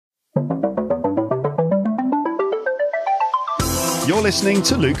You're listening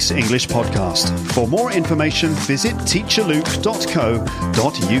to Luke's English Podcast. For more information, visit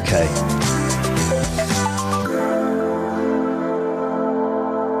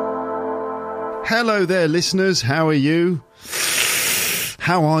teacherluke.co.uk. Hello there, listeners. How are you?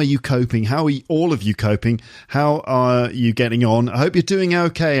 How are you coping? How are all of you coping? How are you getting on? I hope you're doing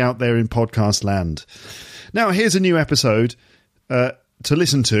okay out there in podcast land. Now, here's a new episode to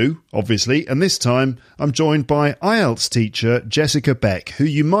listen to, obviously, and this time I'm joined by IELTS teacher Jessica Beck, who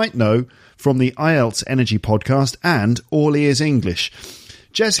you might know from the IELTS Energy Podcast and All Ears English.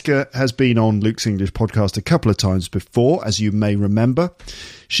 Jessica has been on Luke's English Podcast a couple of times before, as you may remember.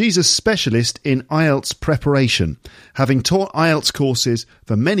 She's a specialist in IELTS preparation, having taught IELTS courses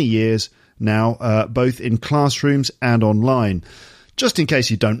for many years now, both in classrooms and online. Just in case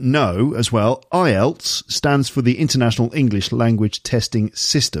you don't know as well, IELTS stands for the International English Language Testing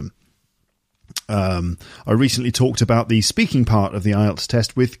System. I recently talked about the speaking part of the IELTS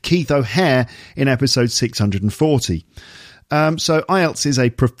test with Keith O'Hare in episode 640. So IELTS is a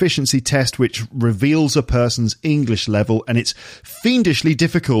proficiency test which reveals a person's English level, and it's fiendishly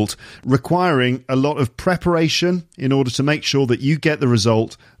difficult, requiring a lot of preparation in order to make sure that you get the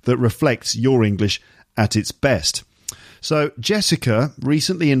result that reflects your English at its best. So Jessica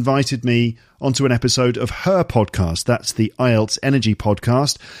recently invited me onto an episode of her podcast. That's the IELTS Energy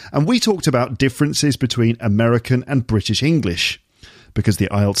Podcast. And we talked about differences between American and British English, because the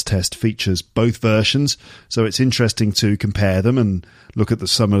IELTS test features both versions. So it's interesting to compare them and look at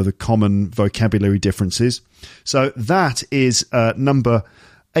some of the common vocabulary differences. So that is number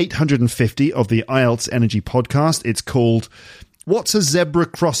 850 of the IELTS Energy Podcast. It's called What's a Zebra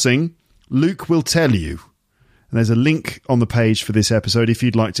Crossing? Luke Will Tell You. And there's a link on the page for this episode if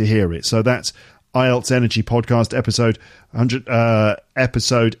you'd like to hear it. So that's IELTS Energy Podcast episode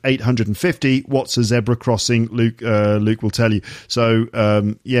 850. What's a zebra crossing? Luke will tell you. So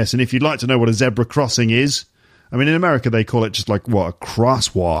yes, and if you'd like to know what a zebra crossing is, I mean, in America they call it just like what, a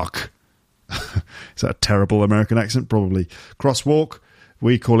crosswalk. Is that a terrible American accent? Probably. Crosswalk.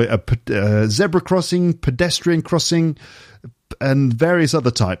 We call it a zebra crossing, pedestrian crossing, and various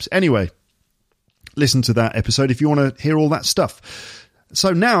other types. Anyway, listen to that episode if you want to hear all that stuff.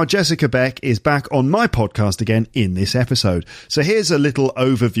 So now Jessica Beck is back on my podcast again in this episode. So here's a little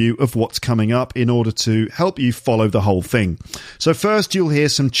overview of what's coming up in order to help you follow the whole thing. So first you'll hear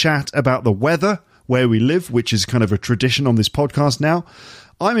some chat about the weather where we live, which is kind of a tradition on this podcast now.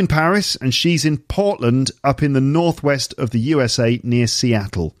 I'm in Paris and she's in Portland, up in the northwest of the USA near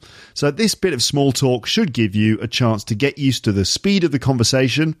Seattle. So this bit of small talk should give you a chance to get used to the speed of the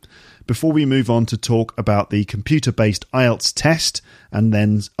conversation before we move on to talk about the computer-based IELTS test and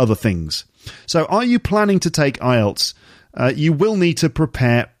then other things. So are you planning to take IELTS? You will need to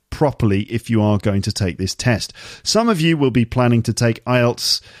prepare properly if you are going to take this test. Some of you will be planning to take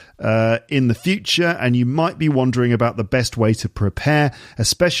IELTS in the future, and you might be wondering about the best way to prepare,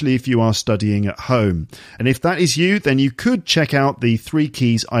 especially if you are studying at home. And if that is you, then you could check out the 3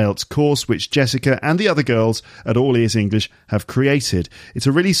 Keys IELTS course, which Jessica and the other girls at All Ears English have created. It's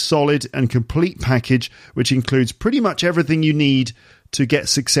a really solid and complete package, which includes pretty much everything you need to get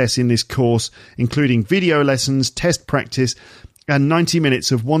success in this course, including video lessons, test practice, and 90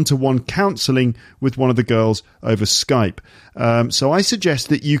 minutes of one-to-one counselling with one of the girls over Skype. So I suggest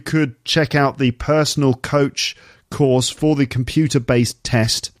that you could check out the personal coach course for the computer-based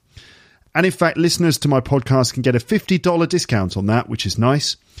test. And in fact, listeners to my podcast can get a $50 discount on that, which is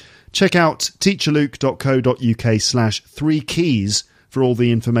nice. Check out teacherluke.co.uk/3keys for all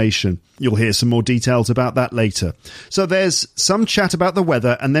the information. You'll hear some more details about that later. So there's some chat about the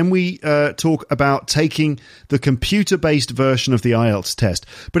weather, and then we talk about taking the computer-based version of the IELTS test.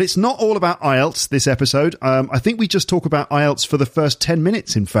 But it's not all about IELTS this episode. I think we just talk about IELTS for the first 10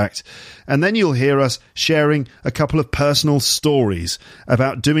 minutes, in fact. And then you'll hear us sharing a couple of personal stories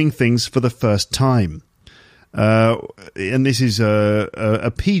about doing things for the first time. And this is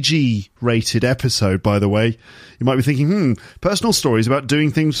a PG-rated episode, by the way. You might be thinking, personal stories about doing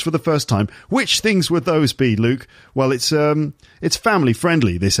things for the first time. Which things would those be, Luke? Well, it's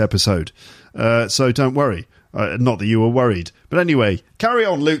family-friendly, this episode. So don't worry. Not that you were worried. But anyway, carry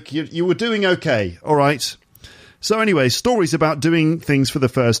on, Luke. You were doing okay. All right. So anyway, stories about doing things for the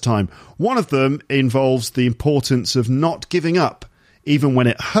first time. One of them involves the importance of not giving up, even when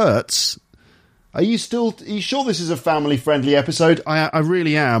it hurts. Are you sure this is a family-friendly episode? I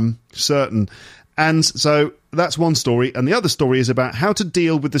really am certain. And so that's one story. And the other story is about how to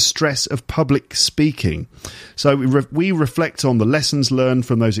deal with the stress of public speaking. So we reflect on the lessons learned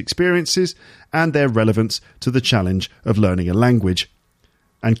from those experiences and their relevance to the challenge of learning a language.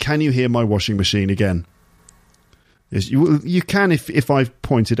 And can you hear my washing machine again? Yes, you can if I've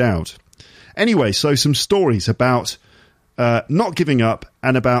pointed out. Anyway, so some stories about not giving up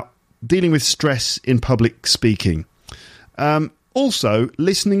and about dealing with stress in public speaking. Also,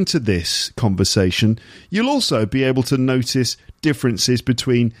 listening to this conversation, you'll also be able to notice differences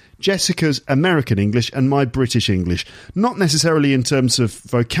between Jessica's American English and my British English. Not necessarily in terms of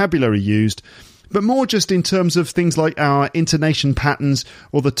vocabulary used, but more just in terms of things like our intonation patterns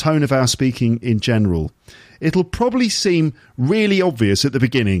or the tone of our speaking in general. It'll probably seem really obvious at the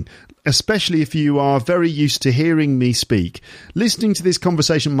beginning, especially if you are very used to hearing me speak. Listening to this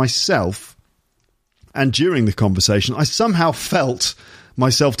conversation myself, and during the conversation, I somehow felt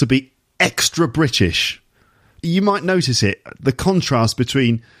myself to be extra British. You might notice it. The contrast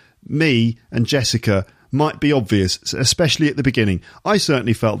between me and Jessica might be obvious, especially at the beginning. I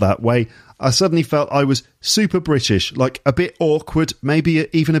certainly felt that way. I suddenly felt I was super British, like a bit awkward, maybe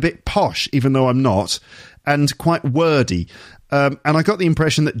even a bit posh, even though I'm not, and quite wordy. And I got the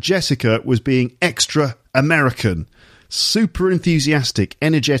impression that Jessica was being extra American, super enthusiastic,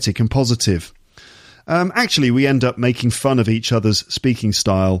 energetic and positive. Actually, we end up making fun of each other's speaking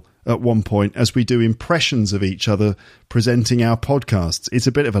style at one point as we do impressions of each other presenting our podcasts. It's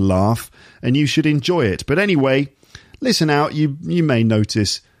a bit of a laugh and you should enjoy it. But anyway, listen out. You may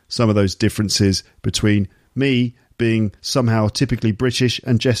notice some of those differences between me being somehow typically British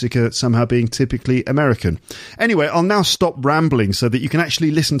and Jessica somehow being typically American. Anyway, I'll now stop rambling so that you can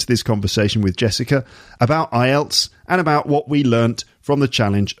actually listen to this conversation with Jessica about IELTS and about what we learnt from the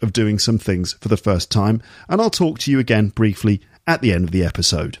challenge of doing some things for the first time. And I'll talk to you again briefly at the end of the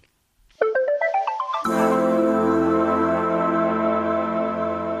episode.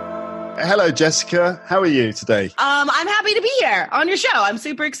 Hello, Jessica. How are you today? I'm happy to be here on your show. I'm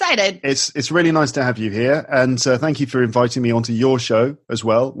super excited. It's really nice to have you here. And thank you for inviting me onto your show as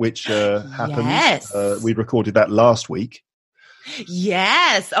well, which happened. Yes. We recorded that last week.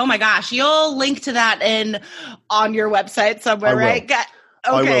 Yes. Oh, my gosh. You'll link to that on your website somewhere, right? Okay,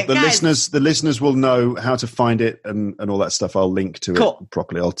 I will. The guys. listeners will know how to find it and all that stuff. I'll link to it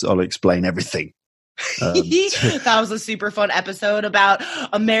properly. I'll explain everything. That was a super fun episode about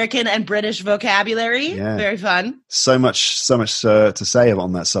American and British vocabulary. Yeah. Very fun. So much to say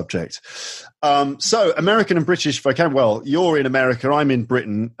on that subject. So American and British vocabulary. Well, you're in America. I'm in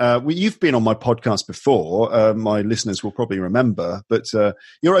Britain. You've been on my podcast before. My listeners will probably remember, but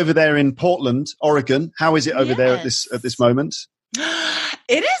you're over there in Portland, Oregon. How is it over there at this moment?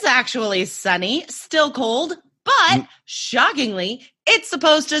 It is actually sunny, still cold, but shockingly, it's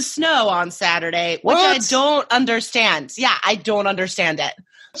supposed to snow on Saturday, which I don't understand. Yeah, I don't understand it.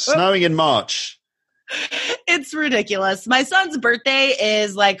 Snowing in March. It's ridiculous. My son's birthday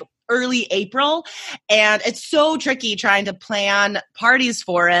is like early April, and it's so tricky trying to plan parties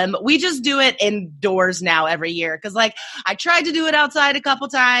for him. We just do it indoors now every year because, like, I tried to do it outside a couple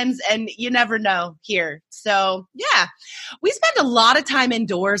times, and you never know here. So, yeah, we spend a lot of time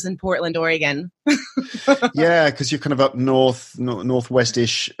indoors in Portland, Oregon. Yeah, because you're kind of up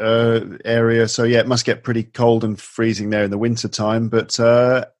northwest-ish area. So, yeah, it must get pretty cold and freezing there in the winter time. But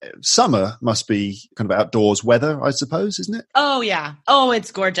summer must be kind of outdoors weather, I suppose, isn't it? Oh, yeah. Oh,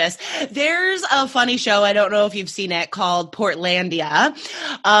 it's gorgeous. There's a funny show, I don't know if you've seen it, called Portlandia.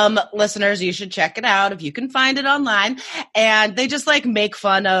 Listeners, you should check it out if you can find it online. And they just like make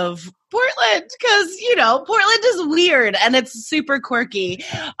fun of Portland because, you know, Portland is weird and it's super quirky.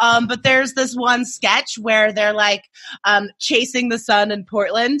 But there's this one sketch where they're like chasing the sun in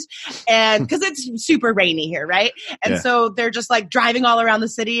Portland, and because it's super rainy here, right? And so they're just like driving all around the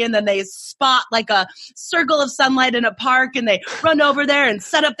city, and then they spot like a circle of sunlight in a park, and they run over there and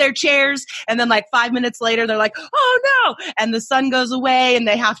set up their chairs. And then like 5 minutes later, they're like, oh no. And the sun goes away and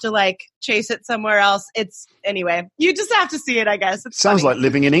they have to like chase it somewhere else. Anyway, you just have to see it, I guess. It's Sounds funny. like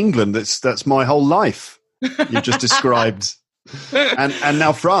living in England. That's my whole life you've just described. And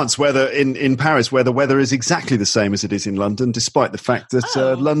now France, in Paris, where the weather is exactly the same as it is in London, despite the fact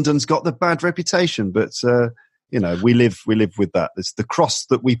that London's got the bad reputation. But you know, we live with that. It's the cross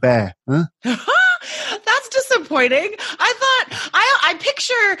that we bear. Huh? That's disappointing. I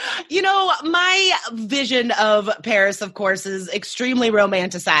picture, you know, my vision of Paris, of course, is extremely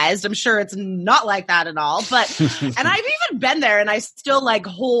romanticized. I'm sure it's not like that at all. But, and I've even been there, and I still like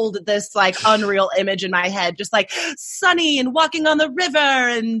hold this like unreal image in my head, just like sunny and walking on the river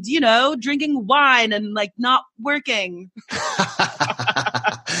and, you know, drinking wine and like not working.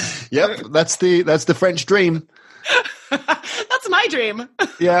 Yep. That's the French dream. That's my dream.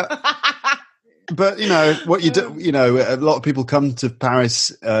 Yeah. But, you know, what you do, you know, a lot of people come to Paris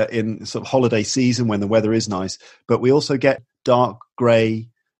in sort of holiday season when the weather is nice, but we also get dark grey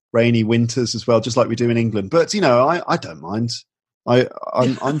rainy winters as well, just like we do in England. But I don't mind. I'm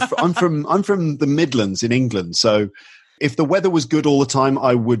from the Midlands in England, so if the weather was good all the time,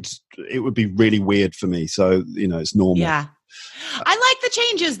 it would be really weird for me. So it's normal. Yeah. I like the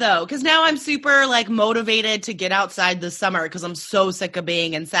changes though, because now I'm super motivated to get outside this summer because I'm so sick of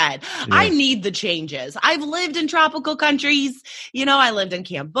being inside. Yeah. I need the changes. I've lived in tropical countries. I lived in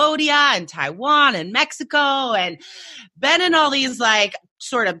Cambodia and Taiwan and Mexico and been in all these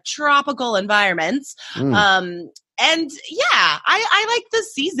sort of tropical environments. And yeah, I like the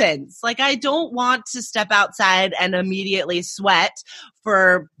seasons. I don't want to step outside and immediately sweat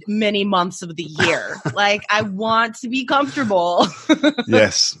for many months of the year. I want to be comfortable.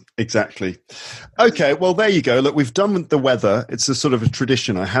 Yes, exactly. Okay, well, there you go. Look, we've done the weather. It's a sort of a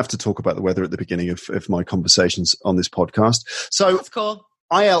tradition. I have to talk about the weather at the beginning of my conversations on this podcast. So that's cool.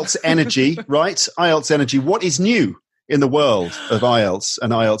 IELTS Energy, right? IELTS Energy. What is new in the world of IELTS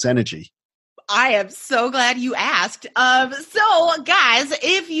and IELTS Energy? I am so glad you asked. So guys,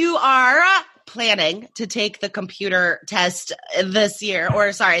 if you are planning to take the computer test this year,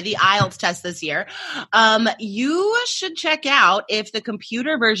 the IELTS test this year, you should check out if the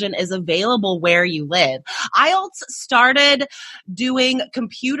computer version is available where you live. IELTS started doing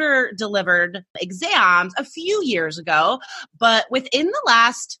computer delivered exams a few years ago, but within the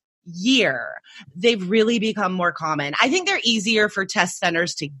last year, they've really become more common. I think they're easier for test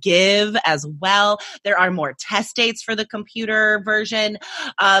centers to give as well. There are more test dates for the computer version.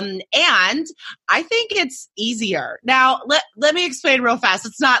 And I think it's easier. Now, let me explain real fast.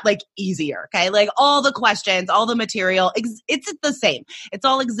 It's not easier, okay? All the questions, all the material, it's the same. It's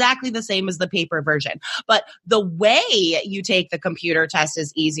all exactly the same as the paper version. But the way you take the computer test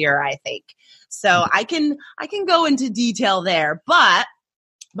is easier, I think. So I can go into detail there, but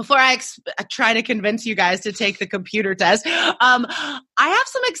before I try to convince you guys to take the computer test, I have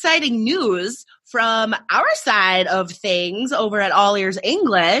some exciting news from our side of things over at All Ears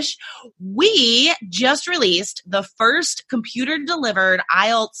English. We just released the first computer-delivered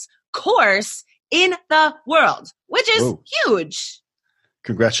IELTS course in the world, which is huge.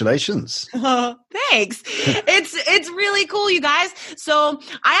 Congratulations. Oh, thanks. It's really cool, you guys. So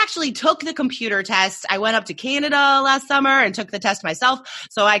I actually took the computer test. I went up to Canada last summer and took the test myself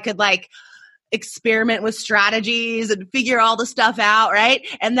so I could experiment with strategies and figure all the stuff out, right?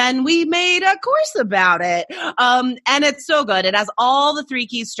 And then we made a course about it. And it's so good. It has all the 3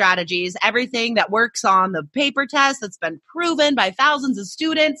 key strategies, everything that works on the paper test that's been proven by thousands of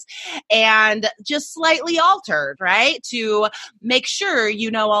students and just slightly altered, right? To make sure you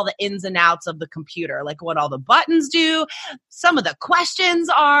know all the ins and outs of the computer, what all the buttons do. Some of the questions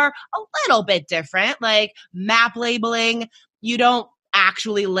are a little bit different, like map labeling. You don't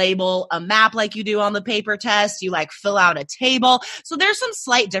actually label a map like you do on the paper test. You fill out a table. So there's some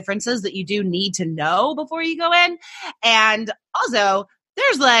slight differences that you do need to know before you go in. And also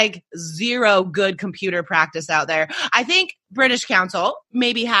there's 0 good computer practice out there. I think British Council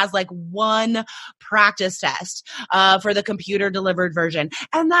maybe has 1 practice test for the computer delivered version.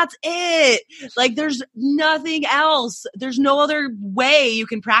 And that's it. There's nothing else. There's no other way you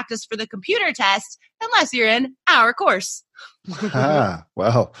can practice for the computer test unless you're in our course.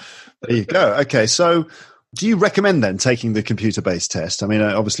 Well, there you go. Okay, so do you recommend then taking the computer-based test? I mean,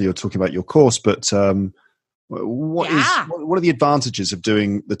 obviously you're talking about your course, but what are the advantages of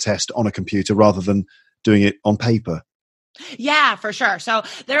doing the test on a computer rather than doing it on paper? Yeah, for sure. So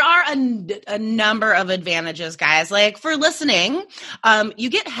there are a number of advantages, guys. For listening, you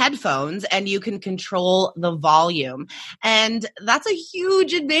get headphones and you can control the volume. And that's a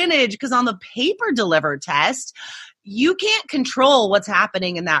huge advantage because on the paper delivered test, you can't control what's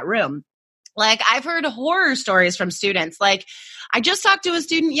happening in that room. I've heard horror stories from students. I just talked to a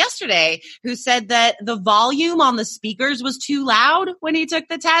student yesterday who said that the volume on the speakers was too loud when he took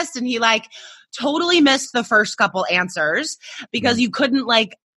the test, and he totally missed the first couple answers because you couldn't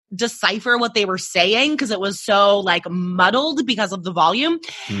decipher what they were saying because it was so muddled because of the volume.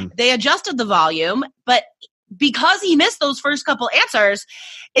 They adjusted the volume, but because he missed those first couple answers,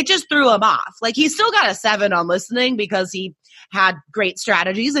 it just threw him off. He still got a 7 on listening because he had great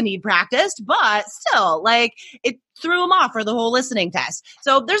strategies and he practiced, but still, it threw him off for the whole listening test.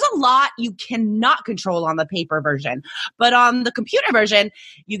 So there's a lot you cannot control on the paper version. But on the computer version,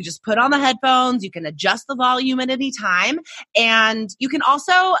 you can just put on the headphones, you can adjust the volume at any time, and you can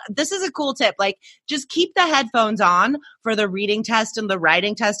also, this is a cool tip, just keep the headphones on for the reading test and the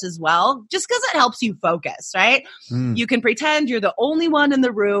writing test as well, just because it helps you focus, right? You can pretend you're the only one in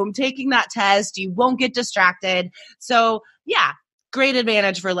the room taking that test. You won't get distracted. So yeah, great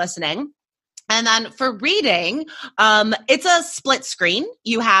advantage for listening. And then for reading, it's a split screen.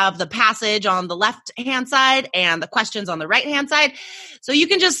 You have the passage on the left-hand side and the questions on the right-hand side. So you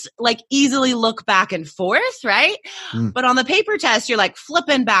can just like easily look back and forth, right? But on the paper test, you're like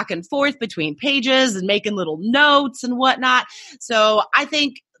flipping back and forth between pages and making little notes and whatnot. So I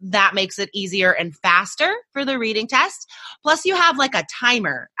think that makes it easier and faster for the reading test. Plus you have like a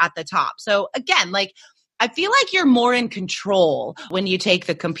timer at the top. So again, like I feel like you're more in control when you take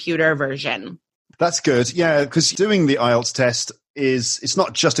the computer version. That's good. Yeah, because doing the IELTS test it's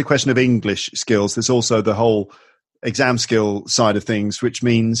not just a question of English skills. There's also the whole exam skill side of things, which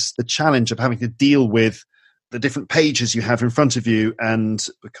means the challenge of having to deal with the different pages you have in front of you and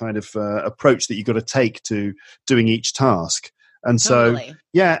the kind of approach that you've got to take to doing each task. And Totally. so,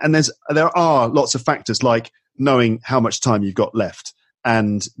 yeah, and there are lots of factors like knowing how much time you've got left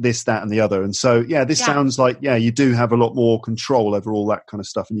and this, that, and the other. And so, this sounds like, you do have a lot more control over all that kind of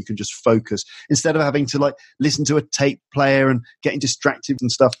stuff and you can just focus instead of having to like listen to a tape player and getting distracted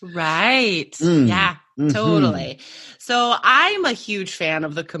and stuff. Right. Yeah, totally. So I'm a huge fan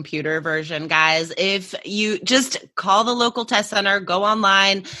of the computer version, guys. If you just call the local test center, go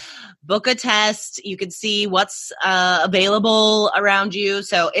online, book a test. You can see what's available around you.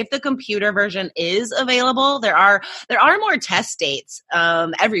 So if the computer version is available, there are more test dates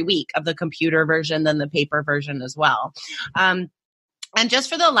every week of the computer version than the paper version as well. And just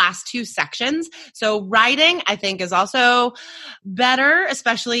for the last two sections, so writing, I think, is also better,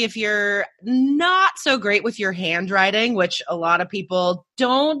 especially if you're not so great with your handwriting, which a lot of people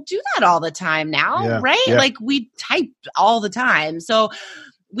don't do that all the time now, right? Yeah. Like we type all the time. So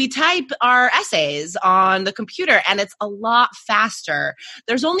we type our essays on the computer and it's a lot faster.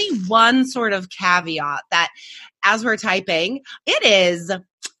 There's only one sort of caveat that as we're typing, it is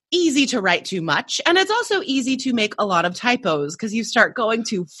easy to write too much. And it's also easy to make a lot of typos because you start going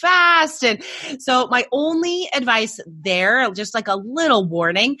too fast. And so my only advice there, just like a little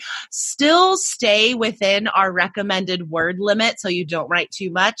warning, still stay within our recommended word limit so you don't write too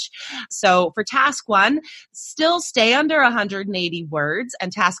much. So for task 1, still stay under 180 words.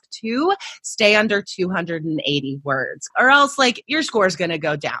 And task 2, stay under 280 words. Or else like your score is going to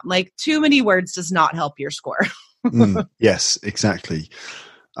go down. Like too many words does not help your score. Yes, exactly.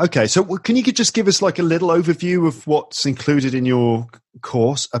 Okay, so can you just give us like a little overview of what's included in your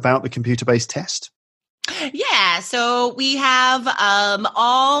course about the computer-based test? Yeah, so we have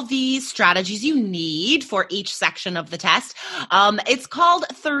all the strategies you need for each section of the test. It's called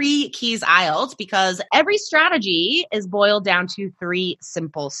 3 Keys IELTS because every strategy is boiled down to 3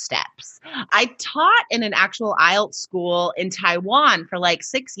 simple steps. I taught in an actual IELTS school in Taiwan for like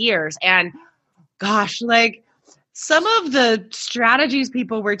 6 years, and gosh, like some of the strategies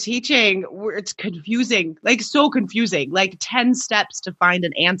people were teaching it's confusing, like so confusing, like 10 steps to find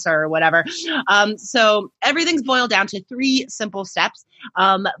an answer or whatever. So everything's boiled down to 3 simple steps.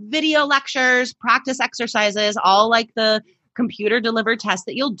 Video lectures, practice exercises, all like the computer delivered tests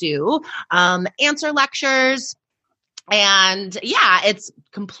that you'll do, answer lectures. And yeah, it's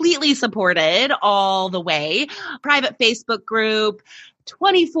completely supported all the way. Private Facebook group,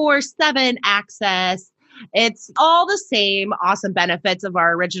 24/7 access. It's all the same awesome benefits of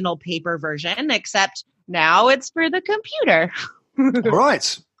our original paper version, except now it's for the computer. All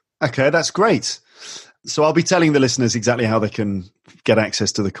right. Okay, that's great. So I'll be telling the listeners exactly how they can get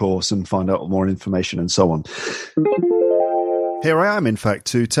access to the course and find out more information and so on. Here I am, in fact,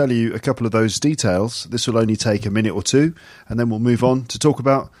 to tell you a couple of those details. This will only take a minute or two, and then we'll move on to talk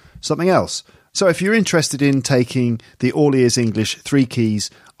about something else. So if you're interested in taking the All Ears English 3 Keys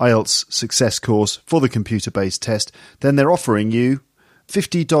IELTS Success course for the computer-based test, then they're offering you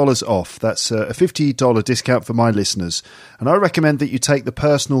 $50 off. That's a $50 discount for my listeners. And I recommend that you take the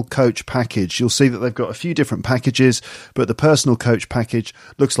personal coach package. You'll see that they've got a few different packages, but the personal coach package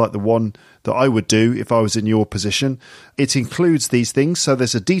looks like the one that I would do if I was in your position. It includes these things. So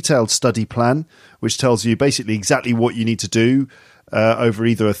there's a detailed study plan, which tells you basically exactly what you need to do over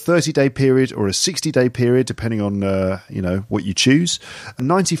either a 30-day period or a 60-day period, depending on what you choose.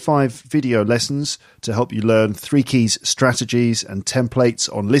 95 video lessons to help you learn 3 keys strategies and templates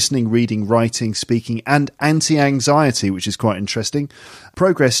on listening, reading, writing, speaking, and anti-anxiety, which is quite interesting.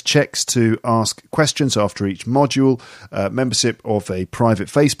 Progress checks to ask questions after each module. Membership of a private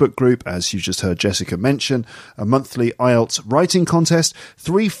Facebook group, as you just heard Jessica mention. A monthly IELTS writing contest.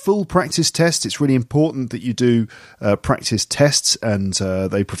 3 full practice tests. It's really important that you do practice tests, and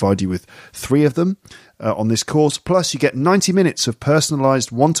they provide you with 3 of them on this course. Plus, you get 90 minutes of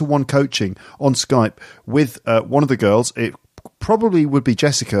personalized one-to-one coaching on Skype with one of the girls. It probably would be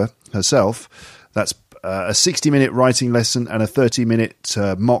Jessica herself. That's a 60-minute writing lesson and a 30-minute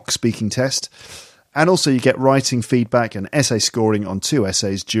mock speaking test. And also you get writing feedback and essay scoring on 2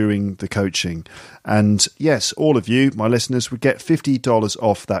 essays during the coaching. And yes, all of you, my listeners, would get $50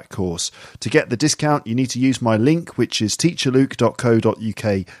 off that course. To get the discount, you need to use my link, which is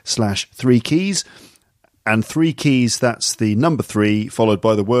teacherluke.co.uk/3keys. And 3 keys, that's the number 3 followed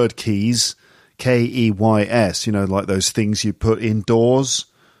by the word keys, Keys, like those things you put indoors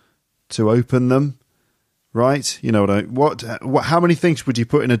to open them. Right, how many things would you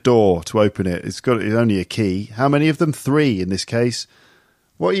put in a door to open it? It's only a key. How many of them? 3 in this case.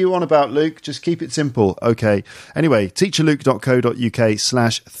 What are you on about, Luke? Just keep it simple. Okay. Anyway,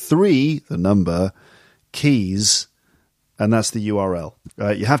 teacherluke.co.uk/3, the number, keys, and that's the URL.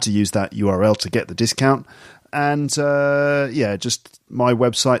 You have to use that URL to get the discount. And just my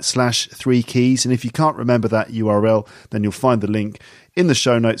website /3 keys. And if you can't remember that URL, then you'll find the link in the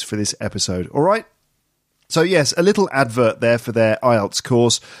show notes for this episode. All right. So yes, a little advert there for their IELTS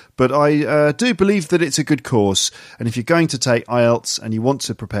course, but I do believe that it's a good course. And if you're going to take IELTS and you want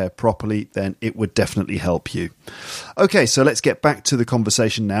to prepare properly, then it would definitely help you. Okay, so let's get back to the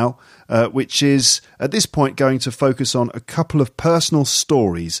conversation now, which is at this point going to focus on a couple of personal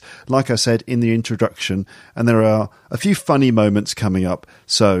stories, like I said in the introduction, and there are a few funny moments coming up.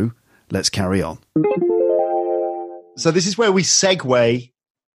 So let's carry on. So this is where we segue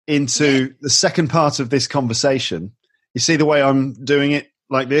into the second part of this conversation. You see the way I'm doing it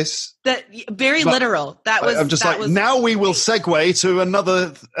like this? Very literal. I'm just now we will segue to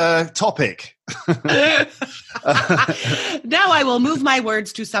another topic. Now I will move my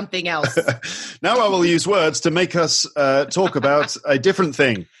words to something else. Now I will use words to make us talk about a different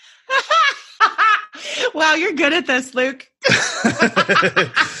thing. Wow, you're good at this, Luke.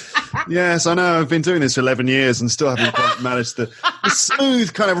 Yes, I know. I've been doing this for 11 years and still haven't quite managed the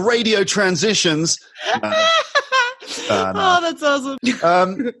smooth kind of radio transitions. No. Oh, that's awesome.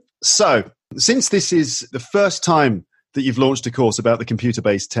 So, since this is the first time that you've launched a course about the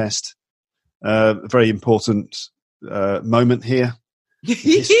computer-based test, a very important moment here.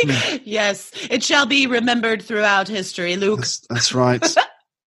 Yes, it shall be remembered throughout history, Luke. That's right.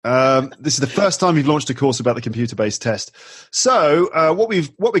 This is the first time we've launched a course about the computer-based test. So what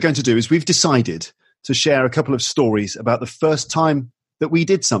we're going to do is we've decided to share a couple of stories about the first time that we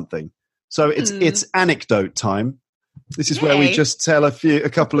did something. So it's anecdote time. This is where we just tell a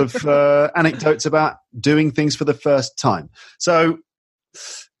couple of anecdotes about doing things for the first time. So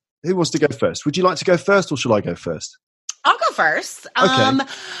who wants to go first? Would you like to go first or shall I go first? I'll go first. Okay.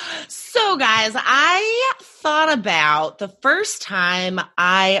 So guys, I thought about the first time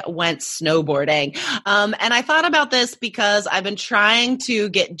I went snowboarding. And I thought about this because I've been trying to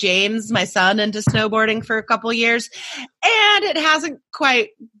get James, my son, into snowboarding for a couple years, and it hasn't quite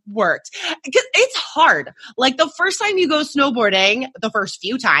worked. Because it's hard. Like the first time you go snowboarding, the first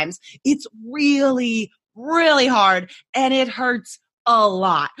few times, it's really, really hard and it hurts a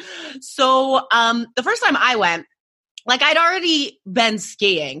lot. So the first time I went, like I'd already been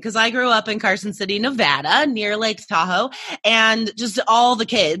skiing because I grew up in Carson City, Nevada, near Lake Tahoe, and just all the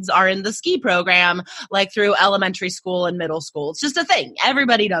kids are in the ski program, like through elementary school and middle school. It's just a thing.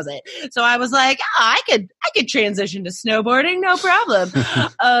 Everybody does it. So I was like, I could transition to snowboarding, no problem.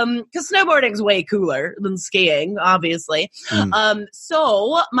 Because snowboarding's way cooler than skiing, obviously.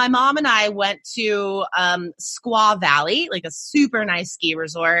 So my mom and I went to Squaw Valley, like a super nice ski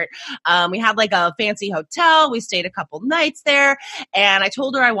resort. We had like a fancy hotel. We stayed a couple nights there, and I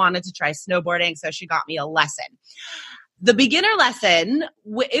told her I wanted to try snowboarding, so she got me a lesson. The beginner lesson,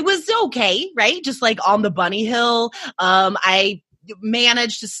 it was okay, right? Just like on the bunny hill. I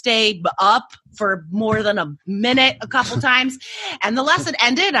managed to stay up for more than a minute a couple times, and the lesson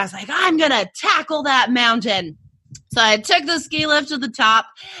ended. I was like, I'm gonna tackle that mountain. So I took the ski lift to the top,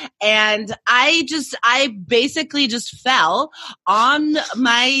 and I basically just fell on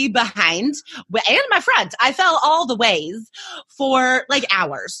my behind and my front. I fell all the ways for like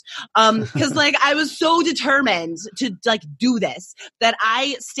hours. Cause like I was so determined to like do this that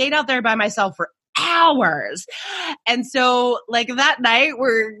I stayed out there by myself for hours. And so like that night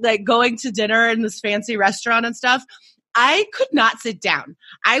we're like going to dinner in this fancy restaurant and stuff. I could not sit down.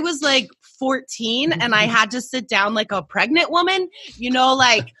 I was like 14 and I had to sit down like a pregnant woman,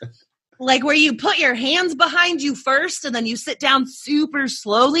 like where you put your hands behind you first and then you sit down super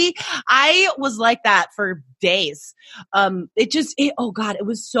slowly. I was like that for days. Oh God, it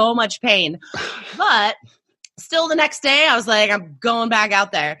was so much pain. But still the next day I was like, I'm going back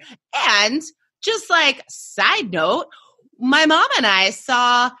out there. And just like side note, my mom and I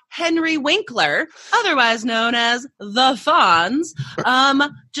saw Henry Winkler, otherwise known as the Fonz,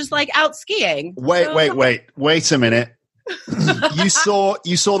 just like out skiing. Wait a minute. You saw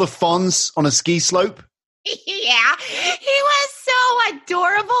the Fonz on a ski slope? Yeah, he was so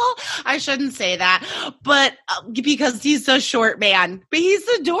adorable. I shouldn't say that, but because he's a short man, but he's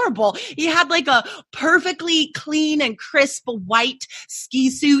adorable. He had like a perfectly clean and crisp white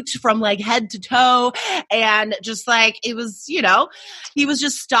ski suit from like head to toe. And just like, it was, he was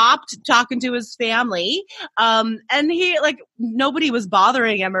just stopped talking to his family. And he like, nobody was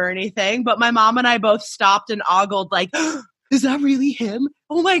bothering him or anything, but my mom and I both stopped and ogled like, is that really him?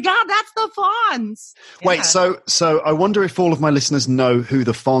 Oh my God, that's the Fonz. Yeah. Wait, so I wonder if all of my listeners know who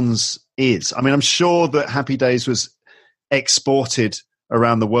the Fonz is. I mean, I'm sure that Happy Days was exported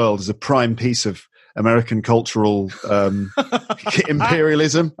around the world as a prime piece of American cultural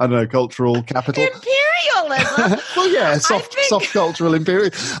imperialism. I don't know, cultural capital. Imperialism? Well, yeah, soft cultural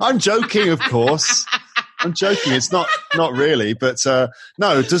imperialism. I'm joking, of course. I'm joking. It's not really, but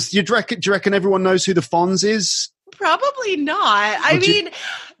no. Do you reckon everyone knows who the Fonz is? Probably not. I mean,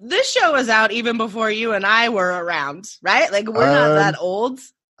 this show was out even before you and I were around, right? Like, we're not that old.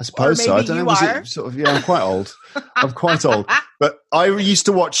 I suppose so. I don't know. Was it sort of, yeah, I'm quite old. I'm quite old. But I used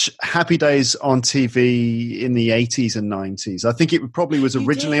to watch Happy Days on TV in the 80s and 90s. I think it probably was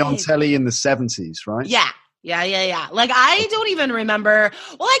originally on telly in the 70s, right? Yeah. Like, I don't even remember.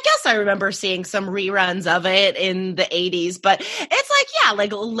 Well, I guess I remember seeing some reruns of it in the 80s, but it's like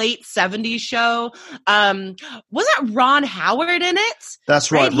a late 70s show. Wasn't Ron Howard in it?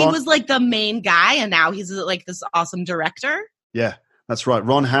 That's right. He was like the main guy, and now he's like this awesome director. Yeah, that's right.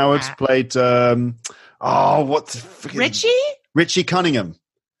 Ron Howard played, Richie Cunningham.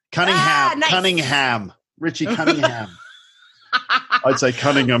 Nice. Cunningham. Richie Cunningham. I'd say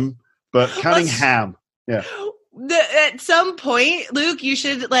Cunningham, but Cunningham. Yeah. At some point, Luke, you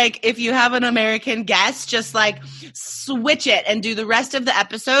should, like, if you have an American guest, just like switch it and do the rest of the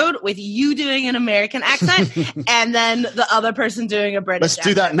episode with you doing an American accent and then the other person doing a British accent.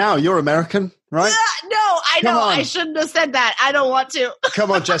 Let's do that now. You're American, right? No, I know. I shouldn't have said that. I don't want to.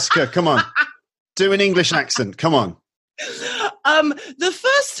 Come on, Jessica. Come on. Do an English accent. Come on. The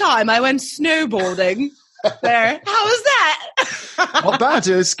first time I went snowboarding there, how was that? Not bad.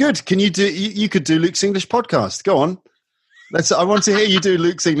 It's good. Can you do? You could do Luke's English podcast. Go on. I want to hear you do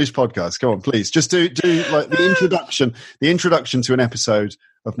Luke's English podcast. Go on, please. Just do like the introduction. The introduction to an episode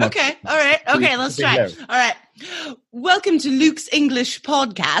of my. Okay. All right. Okay. Let's try. All right. Welcome to Luke's English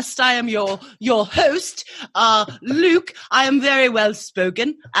podcast. I am your host, Luke. I am very well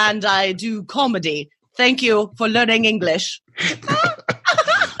spoken and I do comedy. Thank you for learning English.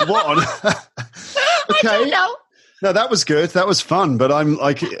 What on? Okay. I don't know. No, that was good. That was fun. But I'm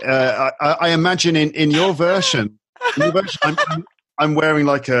like, I imagine in your version, I'm wearing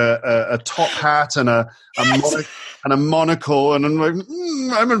like a top hat and a monocle, and I'm like,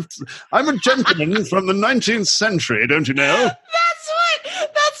 I'm a gentleman from the 19th century, don't you know?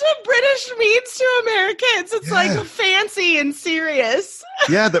 That's what British means to Americans. It's like fancy and serious.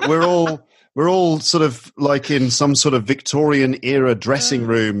 Yeah, that we're all sort of like in some sort of Victorian era dressing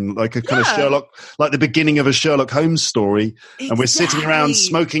room, like a kind of Sherlock, like the beginning of a Sherlock Holmes story. Exactly. And we're sitting around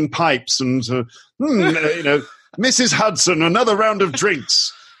smoking pipes and, Mrs. Hudson, another round of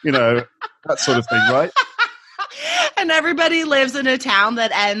drinks, that sort of thing, right? And everybody lives in a town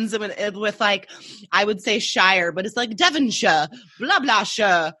that ends with like, I would say Shire, but it's like Devonshire, blah, blah,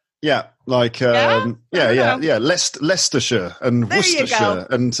 shire. Yeah, like Leicestershire and Worcestershire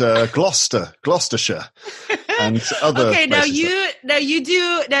and Gloucestershire and other. Okay, places.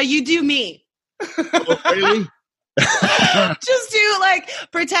 now you do me. Oh, really? Just do like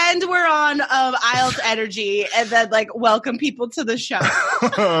pretend we're on IELTS Energy and then like welcome people to the show.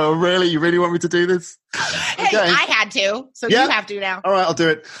 Oh, really? You really want me to do this? Hey, okay. I had to, so you have to now. All right, I'll do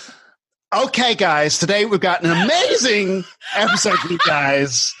it. Okay, guys, today we've got an amazing episode for you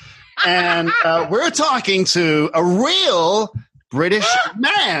guys. And we're talking to a real British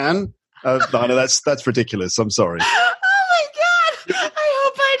man. No, that's ridiculous. I'm sorry. Oh my God! I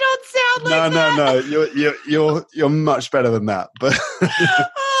hope I don't sound like that. No. You're much better than that. But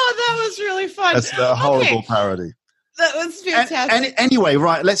oh, that was really fun. That's a horrible parody. That was fantastic. And anyway,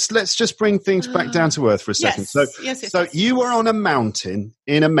 right? Let's just bring things back down to earth for a second. Yes. So you were on a mountain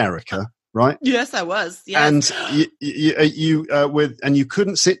in America. Right? Yes, I was. Yes. And you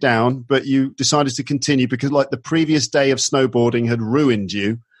couldn't sit down, but you decided to continue because, like, the previous day of snowboarding had ruined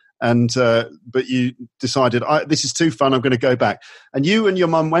you. And but you decided this is too fun. I'm going to go back. And you and your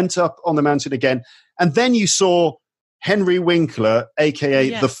mum went up on the mountain again, and then you saw Henry Winkler, aka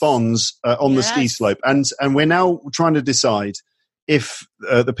the Fonz, on the ski slope, and we're now trying to decide if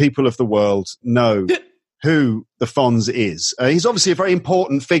the people of the world know who the Fonz is. He's obviously a very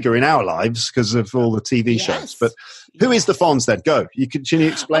important figure in our lives because of all the TV shows. But who is the Fonz then? Go. Can you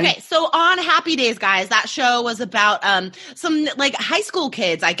explain? Okay, so on Happy Days, guys, that show was about some like high school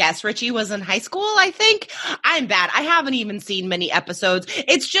kids, I guess. Richie was in high school, I think. I'm bad. I haven't even seen many episodes.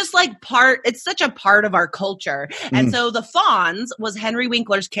 It's just like it's such a part of our culture. And so the Fonz was Henry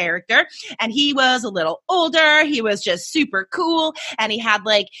Winkler's character, and he was a little older. He was just super cool, and he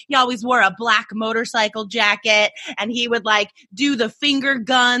always wore a black motorcycle jacket, and he would like do the finger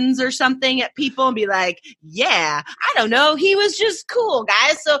guns or something at people and be like, yeah, I don't know. He was just cool,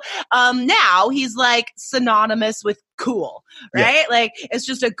 guys. So now he's like synonymous with cool, right? Yeah. Like it's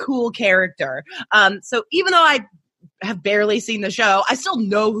just a cool character. So even though I have barely seen the show, I still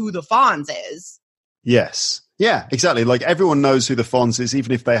know who the Fonz is. Yes. Yeah, exactly. Like everyone knows who the Fonz is,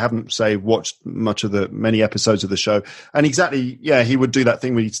 even if they haven't, say, watched many episodes of the show. And exactly, yeah, he would do that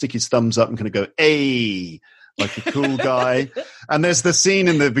thing where he'd stick his thumbs up and kind of go, "Hey," like a cool guy. And there's the scene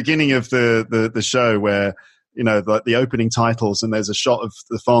in the beginning of the show where, you know, the opening titles, and there's a shot of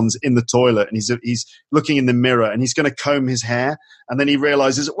the Fonz in the toilet, and he's looking in the mirror, and he's going to comb his hair, and then he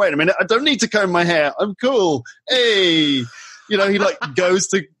realizes, wait a minute, I don't need to comb my hair. I'm cool. Hey, you know, he like goes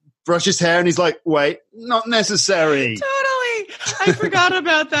to brush his hair, and he's like, wait, not necessary. Totally. I forgot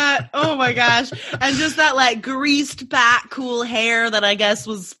about that. Oh my gosh. And just that like greased back cool hair that I guess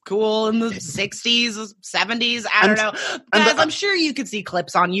was cool in the 60s, 70s. I don't know. Guys, I'm sure you could see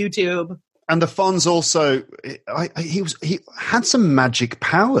clips on YouTube. And the Fonz also, he had some magic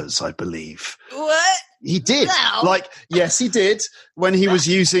powers, I believe. What? He did. No. Yes, he did. When he was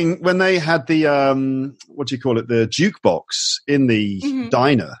when they had the, the jukebox in the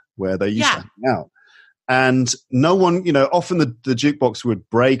diner where they used to hang out. And no one, you know, often the jukebox would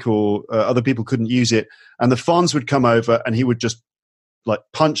break or other people couldn't use it. And the Fonz would come over and he would just like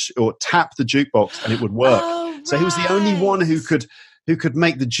punch or tap the jukebox and it would work. Oh, right. So he was the only one who could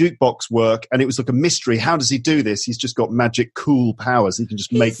make the jukebox work, and it was like a mystery. How does he do this? He's just got magic cool powers. He can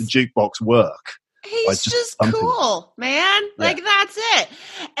just make the jukebox work. He's just cool, man. Like, that's it.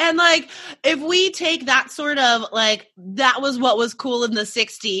 And like, if we take that sort of like, that was what was cool in the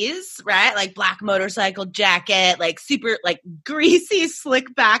 60s, right? Like black motorcycle jacket, like super like greasy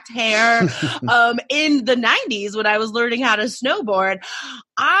slick backed hair. In the 90s when I was learning how to snowboard,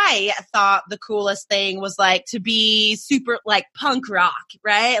 I thought the coolest thing was like to be super like punk rock,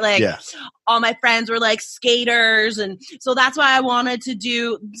 right? Like all my friends were like skaters. And so that's why I wanted to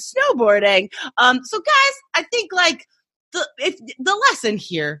do snowboarding. So guys, I think like the lesson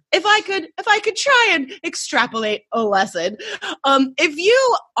here, if I could try and extrapolate a lesson, if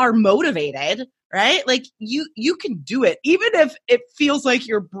you are motivated, right? Like you can do it, even if it feels like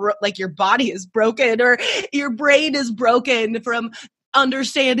your body is broken or your brain is broken from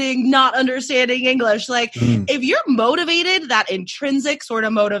not understanding English. Like if you're motivated, that intrinsic sort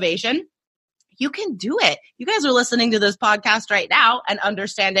of motivation, you can do it. You guys are listening to this podcast right now and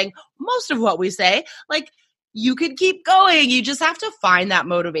understanding most of what we say. Like you could keep going. You just have to find that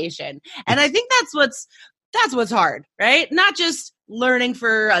motivation. And I think that's what's hard, right? Not just learning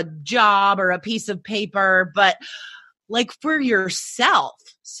for a job or a piece of paper, but like for yourself.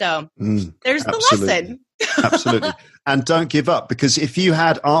 So there's the lesson. Absolutely. And don't give up, because if you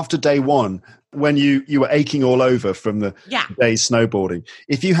had after day one, when you were aching all over from the day's snowboarding,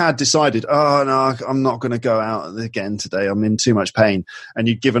 if you had decided, oh no, I'm not going to go out again today, I'm in too much pain, and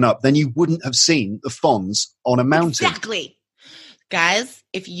you'd given up, then you wouldn't have seen the Fonz on a mountain. Exactly. Guys,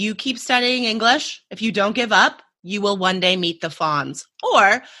 if you keep studying English, if you don't give up, you will one day meet the Fonz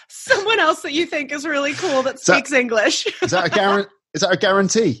or someone else that you think is really cool that speaks English. Is that a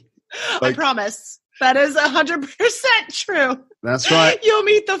guarantee? I promise. That is 100% true. That's right. You'll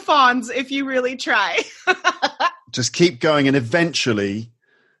meet the Fonz if you really try. Just keep going, and eventually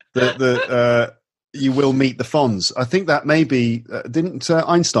you will meet the Fonz. I think that maybe didn't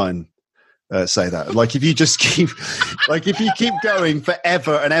Einstein say that? Like if you just keep, like if you keep going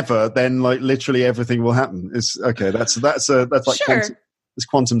forever and ever, then like literally everything will happen. It's okay. That's like it's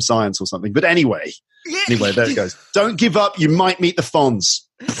quantum science or something. But anyway, there it goes. Don't give up. You might meet the Fonz.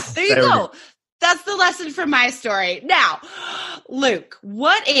 There you go. That's the lesson from my story. Now, Luke,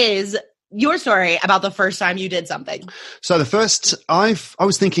 what is your story about the first time you did something? So the first, I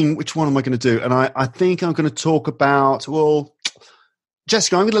was thinking, which one am I going to do? And I think I'm going to talk about, well,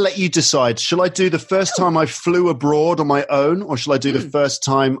 Jessica, I'm going to let you decide. Shall I do the first time I flew abroad on my own, or shall I do the first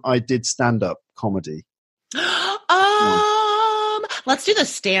time I did stand-up comedy? Let's do the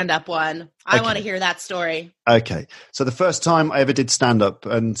stand-up one. I want to hear that story. Okay. So the first time I ever did stand-up,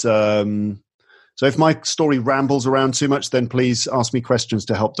 and so if my story rambles around too much, then please ask me questions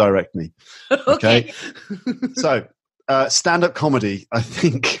to help direct me. Okay. So stand-up comedy, I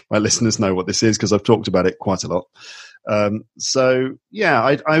think my listeners know what this is because I've talked about it quite a lot. I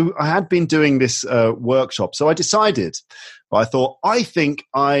had been doing this workshop. So I decided, I thought, I think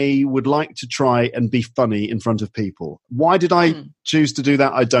I would like to try and be funny in front of people. Why did I choose to do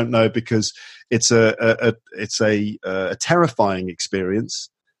that? I don't know, because it's a terrifying experience.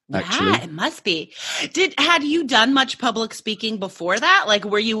 Actually. Yeah, it must be. Had you done much public speaking before that? Like,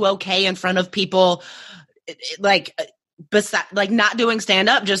 were you okay in front of people, like not doing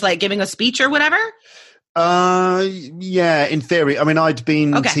stand-up, just like giving a speech or whatever? Yeah, in theory. I mean, I'd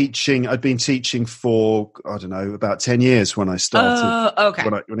been teaching for, I don't know, about 10 years when I started. Okay.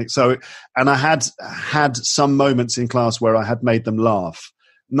 And I had some moments in class where I had made them laugh.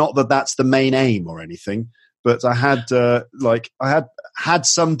 Not that that's the main aim or anything, but I had had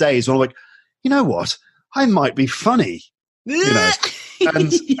some days where I'm like, you know what? I might be funny, And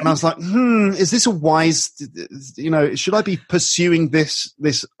I was like, is this a wise, should I be pursuing this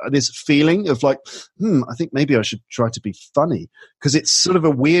feeling of like, I think maybe I should try to be funny, because it's sort of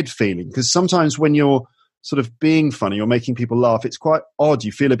a weird feeling, because sometimes when you're sort of being funny or making people laugh, it's quite odd.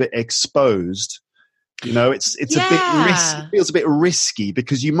 You feel a bit exposed. It's a bit risky. It feels a bit risky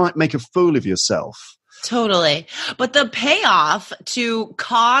because you might make a fool of yourself. Totally. But the payoff to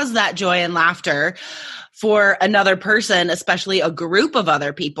cause that joy and laughter for another person, especially a group of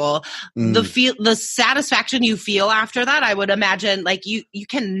other people, the satisfaction you feel after that, I would imagine, like you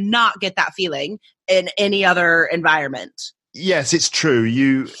cannot get that feeling in any other environment. Yes, it's true.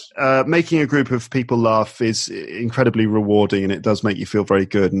 You making a group of people laugh is incredibly rewarding, and it does make you feel very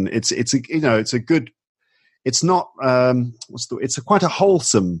good. And it's quite a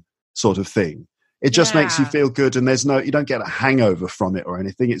wholesome sort of thing. It just makes you feel good, and you don't get a hangover from it or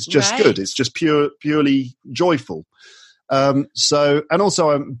anything. It's just good. It's just purely joyful. And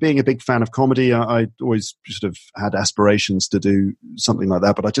also I'm being a big fan of comedy. I always sort of had aspirations to do something like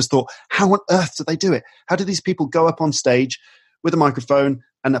that, but I just thought, how on earth do they do it? How do these people go up on stage with a microphone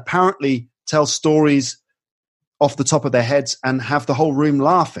and apparently tell stories off the top of their heads and have the whole room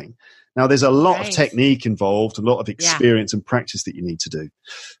laughing? Now, there's a lot of technique involved, a lot of experience and practice that you need to do.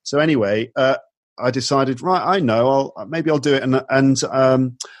 So anyway, I decided, I know, maybe I'll do it. And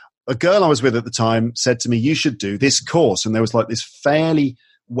a girl I was with at the time said to me, you should do this course. And there was like this fairly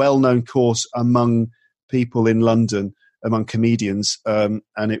well-known course among people in London, among comedians. And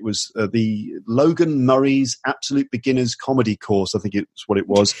it was the Logan Murray's Absolute Beginners Comedy Course. I think it's what it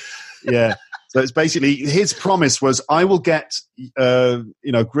was. Yeah. So it's basically, his promise was, I will get a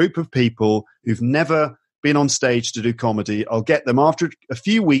group of people who've never been on stage to do comedy. I'll get them after a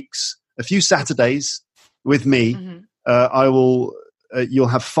few weeks, a few Saturdays with me. You'll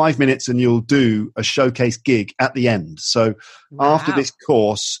have 5 minutes and you'll do a showcase gig at the end. So after this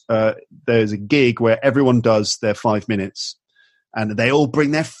course, there's a gig where everyone does their 5 minutes, and they all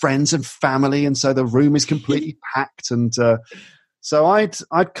bring their friends and family. And so the room is completely packed. And, so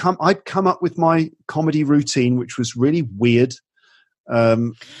I'd come up with my comedy routine, which was really weird.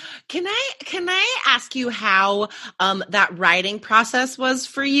 Can I ask you how that writing process was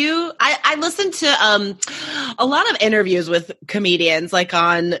for you? I listened to a lot of interviews with comedians, like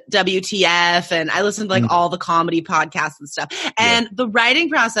on WTF, and I listened to like all the comedy podcasts and stuff. And the writing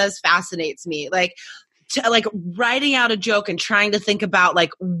process fascinates me. Like writing out a joke and trying to think about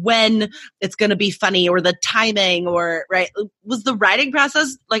like when it's going to be funny, or the timing, or was the writing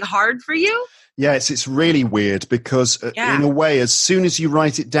process like hard for you? Yes, it's really weird because in a way, as soon as you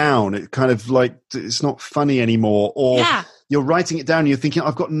write it down, it kind of like, it's not funny anymore. Or you're writing it down and you're thinking,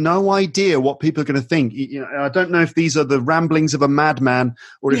 I've got no idea what people are going to think. I don't know if these are the ramblings of a madman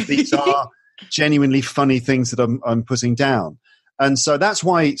or if these are genuinely funny things that I'm putting down. And so that's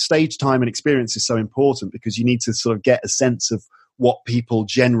why stage time and experience is so important, because you need to sort of get a sense of what people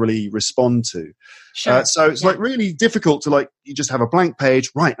generally respond to. Sure. So it's like really difficult to you just have a blank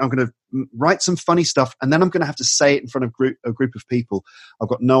page. Right, I'm going to write some funny stuff, and then I'm going to have to say it in front of a group of people. I've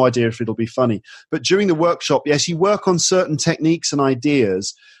got no idea if it'll be funny. But during the workshop, yes, you work on certain techniques and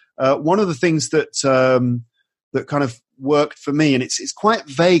ideas. One of the things that kind of worked for me, and it's quite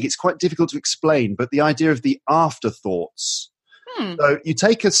vague, it's quite difficult to explain, but the idea of the afterthoughts. So you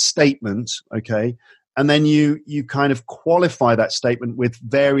take a statement, okay, and then you kind of qualify that statement with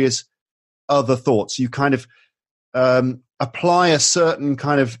various other thoughts. You kind of apply a certain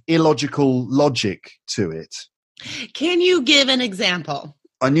kind of illogical logic to it. Can you give an example?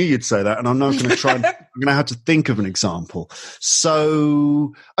 I knew you'd say that, and I'm now going to try. I'm going to have to think of an example.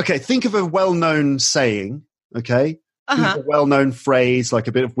 So, okay, think of a well-known saying. Okay, think of a well-known phrase, like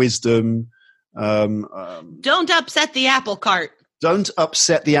a bit of wisdom. Don't upset the apple cart. Don't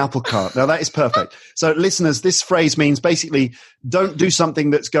upset the apple cart. Now that is perfect. So, listeners, this phrase means basically don't do something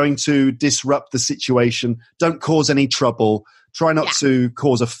that's going to disrupt the situation. Don't cause any trouble. Try not to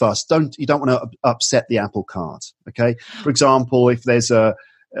cause a fuss. You don't want to upset the apple cart. Okay. For example, if there's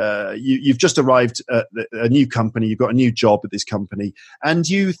you've just arrived at a new company, you've got a new job at this company, and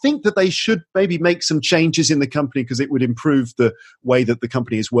you think that they should maybe make some changes in the company because it would improve the way that the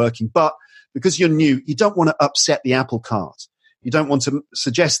company is working. But because you're new, you don't want to upset the apple cart. You don't want to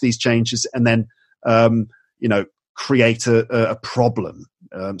suggest these changes and then, create a problem.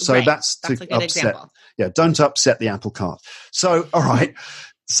 So right. that's a good example. Yeah, don't upset the apple cart. So, all right.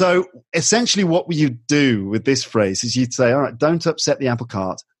 So essentially what you do with this phrase is you'd say, all right, don't upset the apple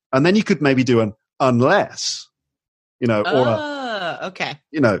cart. And then you could maybe do an unless, okay.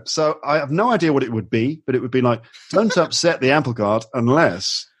 So I have no idea what it would be, but it would be like, don't upset the apple cart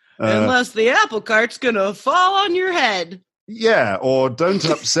unless the apple cart's going to fall on your head. Yeah, or don't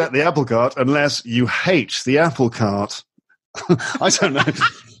upset the apple cart unless you hate the apple cart. I don't know.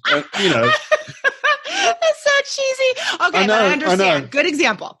 That's so cheesy. Okay, I understand. Good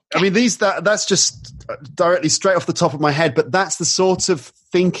example. Okay. I mean, that's just directly straight off the top of my head, but that's the sort of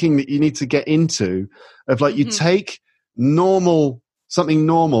thinking that you need to get into of like you take something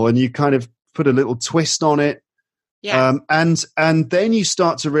normal and you kind of put a little twist on it. Yeah. And then you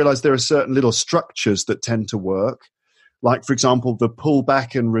start to realize there are certain little structures that tend to work. Like, for example, the pull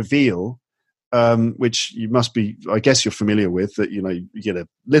back and reveal, which you must be, I guess you're familiar with, that, you get a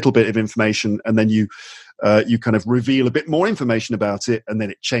little bit of information and then you kind of reveal a bit more information about it and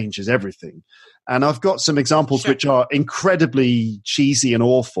then it changes everything. And I've got some examples which are incredibly cheesy and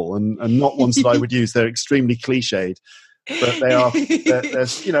awful and not ones that I would use. They're extremely cliched, but they are,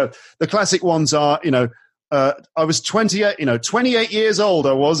 there's, the classic ones are, I was 28 years old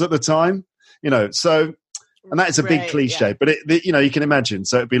I was at the time, so. And that is a big cliche, but you can imagine.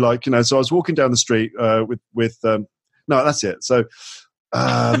 So it'd be like, so I was walking down the street with no, that's it. So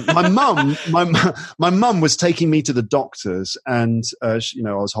my mum was taking me to the doctors, and I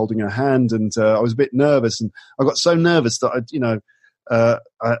was holding her hand, and I was a bit nervous, and I got so nervous that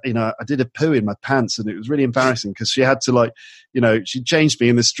I did a poo in my pants, and it was really embarrassing because she had to she changed me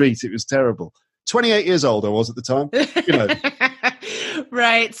in the street. It was terrible. 28 years old I was at the time,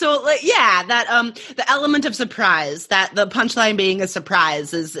 Right. So, that the element of surprise, that the punchline being a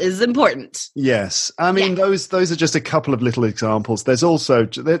surprise is important. Yes. I mean, those are just a couple of little examples. There's also,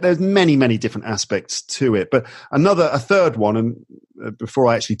 there's many, many different aspects to it. But a third one, and before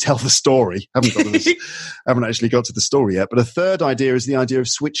I actually tell the story, haven't actually got to the story yet, but a third idea is the idea of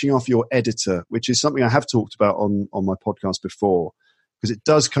switching off your editor, which is something I have talked about on my podcast before, because it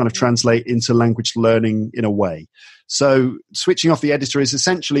does kind of translate into language learning in a way. So switching off the editor is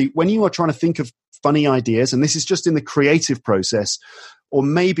essentially when you are trying to think of funny ideas, and this is just in the creative process, or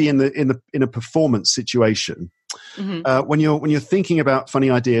maybe in a performance situation. Mm-hmm. When you're thinking about funny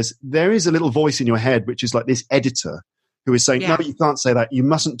ideas, there is a little voice in your head which is like this editor who is saying, no, you can't say that. You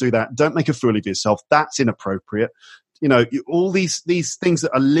mustn't do that. Don't make a fool of yourself. That's inappropriate. All these things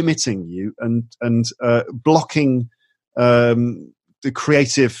that are limiting you and blocking the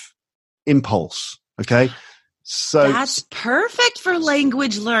creative impulse. Okay. So that's perfect for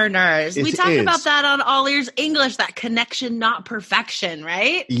language learners. We talk about that on All Ears English, that connection, not perfection,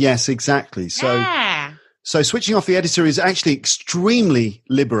 right? Yes, exactly. So switching off the editor is actually extremely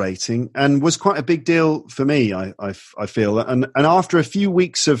liberating and was quite a big deal for me, I feel. And after a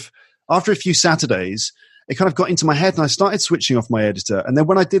few Saturdays, it kind of got into my head and I started switching off my editor. And then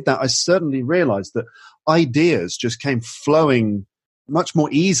when I did that, I certainly realized that ideas just came flowing much more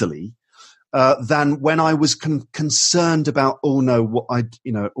easily than when I was concerned about,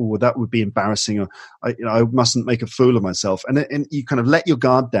 that would be embarrassing, or I mustn't make a fool of myself. And you kind of let your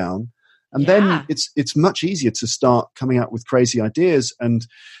guard down, and then it's much easier to start coming out with crazy ideas. And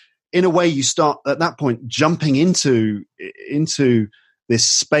in a way, you start at that point jumping into this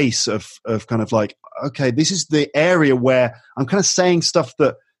space of kind of like, okay, this is the area where I'm kind of saying stuff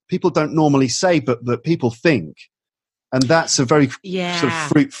that people don't normally say, but that people think. And that's a very sort of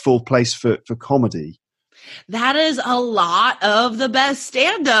fruitful place for comedy. That is a lot of the best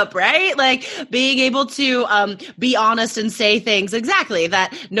stand-up, right? Like being able to be honest and say things exactly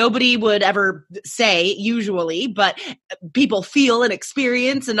that nobody would ever say usually, but people feel and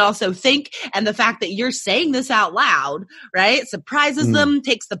experience and also think. And the fact that you're saying this out loud, right, surprises them,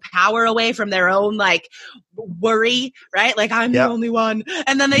 takes the power away from their own worry, right? Like, I'm the only one.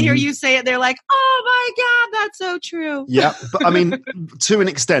 And then they hear you say it. They're like, oh my God, that's so true. Yeah. But I mean, to an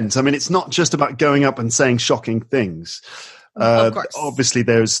extent, I mean, it's not just about going up and saying shocking things. Of course. Obviously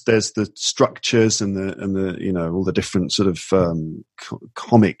there's the structures and the, you know, all the different sort of,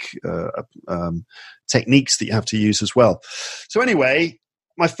 comic, techniques that you have to use as well. So anyway,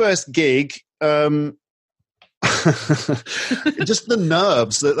 my first gig, just the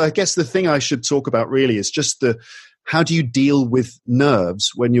nerves. I guess the thing I should talk about really is just how do you deal with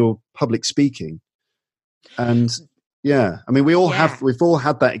nerves when you're public speaking? And yeah, I mean, we've all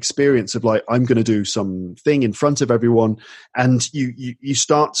had that experience of like, I'm going to do something in front of everyone, and you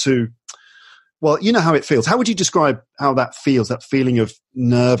start to, well, you know how it feels. How would you describe how that feels, that feeling of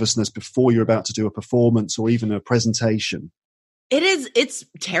nervousness before you're about to do a performance or even a presentation? It's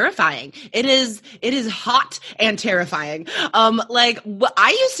terrifying. It is hot and terrifying.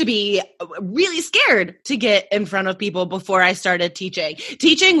 I used to be really scared to get in front of people before I started teaching.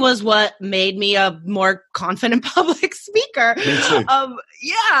 Teaching was what made me a more confident public speaker. Me too.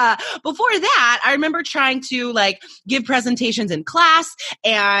 Yeah. Before that, I remember trying to like give presentations in class,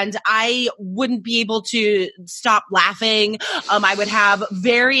 and I wouldn't be able to stop laughing. I would have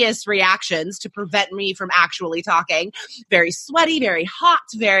various reactions to prevent me from actually talking. Very sweaty, very hot,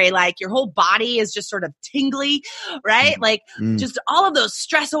 very like your whole body is just sort of tingly, right? Like just all of those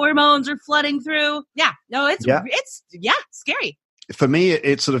stress hormones are flooding through. Yeah. No, it's scary. For me,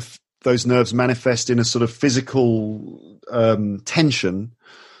 it's sort of, those nerves manifest in a sort of physical tension.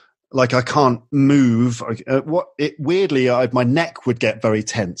 Like I can't move. Weirdly, my neck would get very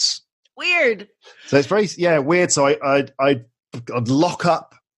tense. Weird. So it's very weird. So I'd lock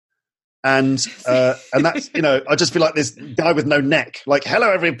up, and that's, you know, I'd just be like this guy with no neck. Like,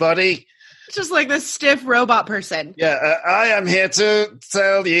 hello everybody. Just like this stiff robot person. Yeah, I am here to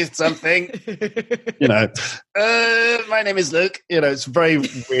tell you something. You know, my name is Luke. You know, it's very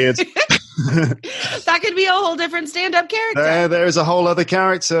weird. That could be a whole different stand-up character. There is a whole other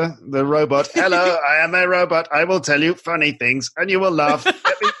character, the robot. Hello, I am a robot. I will tell you funny things, and you will laugh.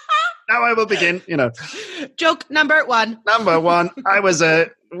 Now I will begin. You know, joke number one. I was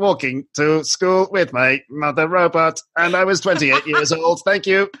walking to school with my mother robot, and I was 28 years old. Thank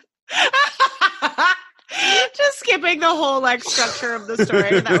you. Just skipping the whole like structure of the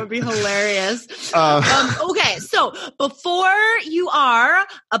story. That would be hilarious. Okay, so before you are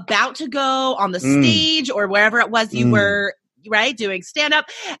about to go on the stage or wherever it was you were, right, doing stand-up,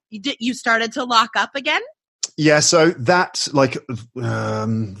 you started to lock up again? Yeah, so that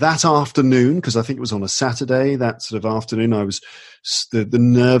that afternoon, because I think it was on a Saturday, that sort of afternoon, I was the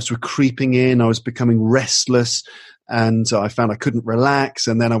nerves were creeping in. I was becoming restless. And I found I couldn't relax.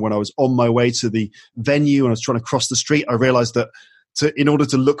 And then when I was on my way to the venue and I was trying to cross the street, I realized that in order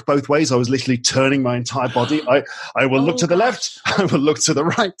to look both ways, I was literally turning my entire body. I will look to the left. I will look to the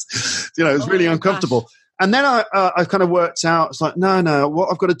right. You know, it was really uncomfortable. Gosh. And then I kind of worked out, it's like, no,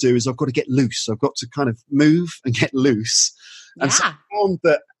 what I've got to do is I've got to get loose. I've got to kind of move and get loose. And so I found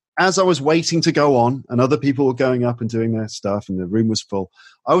that as I was waiting to go on and other people were going up and doing their stuff and the room was full,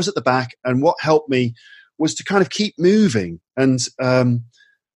 I was at the back. And what helped me was to kind of keep moving and to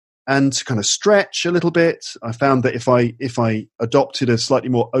kind of stretch a little bit. I found that if I adopted a slightly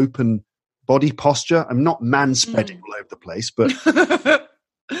more open body posture, I'm not man-spreading all over the place, but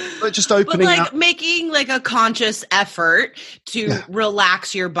just opening up. But like making like a conscious effort to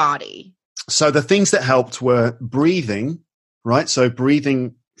relax your body. So the things that helped were breathing, right? So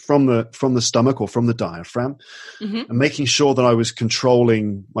breathing from the stomach or from the diaphragm, and making sure that I was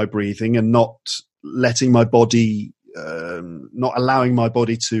controlling my breathing and not letting my body, not allowing my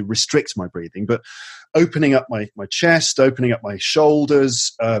body to restrict my breathing, but opening up my chest, opening up my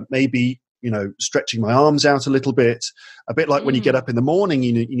shoulders, maybe, you know, stretching my arms out a little bit, a bit like when you get up in the morning,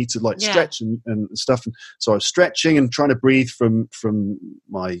 you need to like stretch and stuff. And so I was stretching and trying to breathe from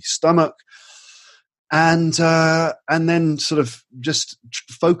my stomach. And then sort of just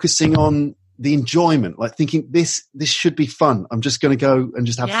focusing on the enjoyment, like thinking this should be fun. I'm just going to go and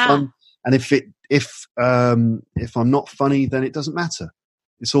just have fun. And if I'm not funny, then it doesn't matter.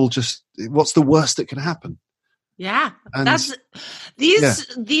 It's all just, what's the worst that could happen? Yeah. And that's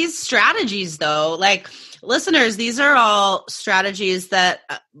these strategies though, like listeners, these are all strategies that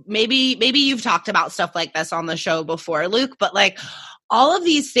maybe you've talked about stuff like this on the show before, Luke, but like all of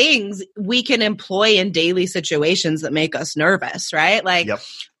these things we can employ in daily situations that make us nervous, right? Like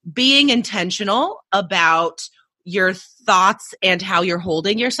being intentional about your thoughts and how you're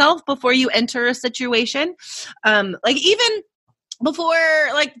holding yourself before you enter a situation. Like even before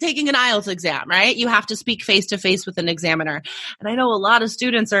like taking an IELTS exam, right? You have to speak face to face with an examiner. And I know a lot of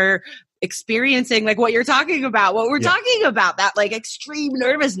students are experiencing like what you're talking about, what we're talking about, that like extreme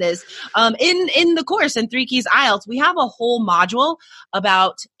nervousness. In the course in 3 Keys IELTS, we have a whole module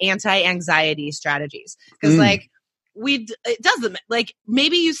about anti-anxiety strategies. Because like it doesn't, like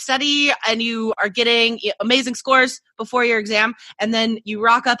maybe you study and you are getting amazing scores before your exam, and then you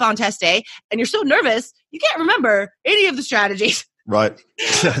rock up on test day and you're so nervous you can't remember any of the strategies. Right.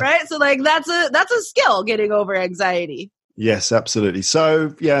 Right. So like that's a skill, getting over anxiety. Yes, absolutely.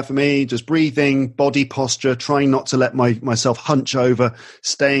 So yeah, for me, just breathing, body posture, trying not to let myself hunch over,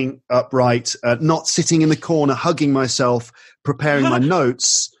 staying upright, not sitting in the corner, hugging myself, preparing my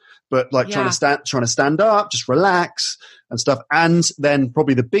notes, but like trying to stand up, just relax and stuff. And then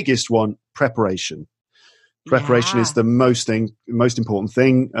probably the biggest one, preparation. Preparation is the most important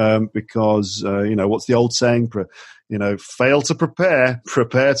thing, because what's the old saying? Fail to prepare,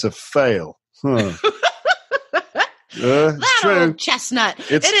 prepare to fail. Huh. That true. old chestnut.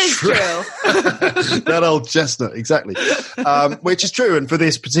 It is true. That old chestnut, exactly. Which is true. And for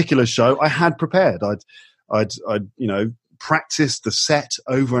this particular show, I had prepared. I'd practiced the set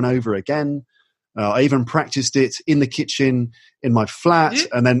over and over again. I even practiced it in the kitchen in my flat.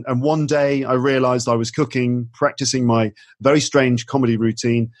 And one day I realized I was practicing my very strange comedy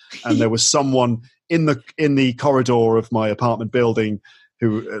routine. And there was someone in the corridor of my apartment building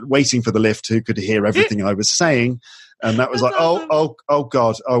who waiting for the lift, who could hear everything I was saying. And that was like, awesome.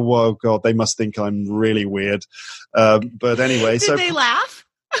 oh God, they must think I'm really weird. But anyway, Did they laugh?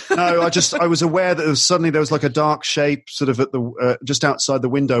 No, I was aware that there was like a dark shape sort of at the just outside the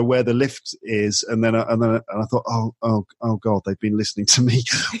window where the lift is, and then I thought, oh God, they've been listening to me.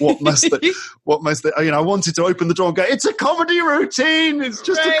 What must they? I wanted to open the door and go, it's a comedy routine. It's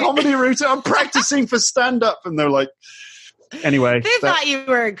just a comedy routine. I'm practicing for stand up, and they're like, anyway, they thought you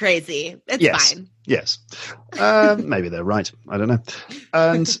were crazy. It's fine. Yes, maybe they're right. I don't know,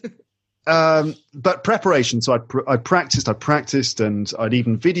 and. But preparation. So I practiced, and I'd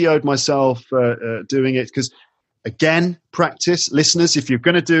even videoed myself doing it. Because again, practice, listeners. If you're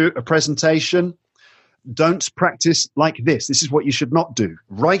going to do a presentation, don't practice like this. This is what you should not do.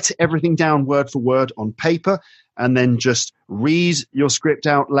 Write everything down word for word on paper, and then just read your script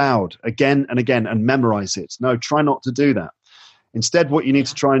out loud again and again and memorize it. No, try not to do that. Instead, what you need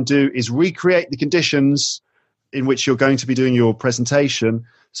to try and do is recreate the conditions in which you're going to be doing your presentation.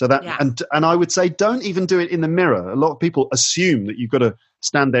 So that, and I would say, don't even do it in the mirror. A lot of people assume that you've got to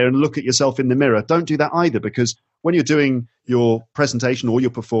stand there and look at yourself in the mirror. Don't do that either, because when you're doing your presentation or your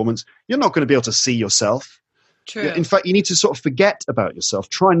performance, you're not going to be able to see yourself. True. In fact, you need to sort of forget about yourself.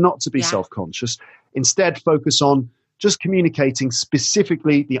 Try not to be self-conscious. Instead, focus on just communicating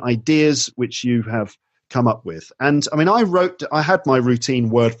specifically the ideas which you have come up with. And I mean, I had my routine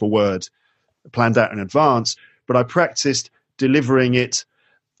word for word planned out in advance, but I practiced delivering it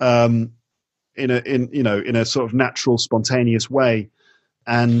in a sort of natural, spontaneous way,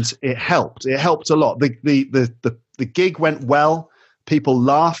 and it helped. It helped a lot. The gig went well. People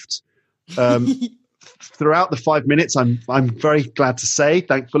laughed throughout the 5 minutes. I'm very glad to say.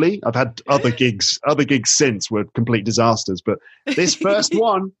 Thankfully, I've had other gigs since were complete disasters, but this first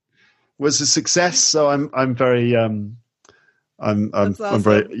one was a success. So I'm very awesome. I'm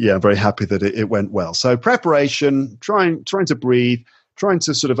very happy that it went well. So preparation, trying to breathe, trying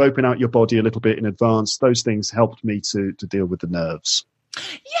to sort of open out your body a little bit in advance. Those things helped me to deal with the nerves.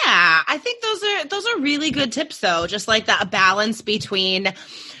 Yeah, I think those are really good tips, though. Just like that balance between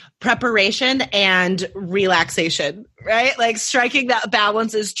preparation and relaxation, right? Like striking that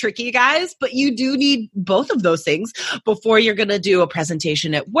balance is tricky, guys, but you do need both of those things before you're going to do a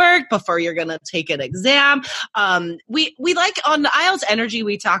presentation at work, before you're going to take an exam. We like on IELTS Energy,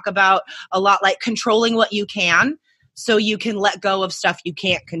 we talk about a lot like controlling what you can, so you can let go of stuff you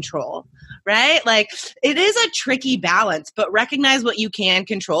can't control, right? Like it is a tricky balance, but recognize what you can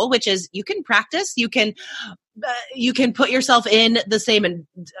control, which is you can practice, you can put yourself in the same and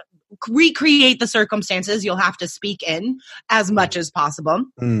recreate the circumstances you'll have to speak in as much as possible.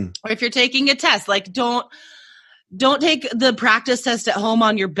 Or if you're taking a test, like don't take the practice test at home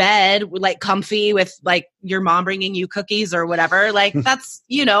on your bed, like comfy with like your mom bringing you cookies or whatever. Like that's,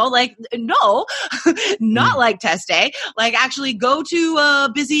 like, no, not like test day. Like actually go to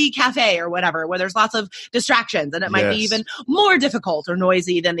a busy cafe or whatever, where there's lots of distractions and it might be even more difficult or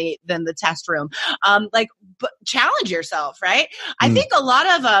noisy than the test room. But challenge yourself, right? I think a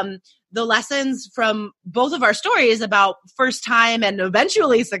lot of, the lessons from both of our stories about first time and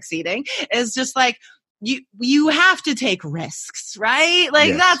eventually succeeding is just like, you have to take risks, right? Like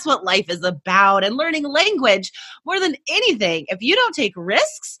Yes. that's what life is about. And learning language more than anything, if you don't take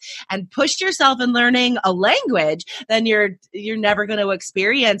risks and push yourself in learning a language, then you're never going to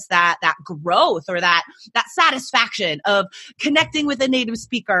experience that growth or that satisfaction of connecting with a native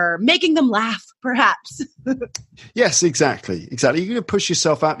speaker, making them laugh, perhaps. Yes, exactly. You're going to push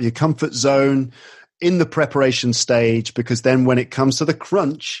yourself out of your comfort zone in the preparation stage, because then when it comes to the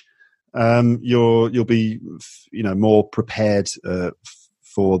crunch, you'll be, more prepared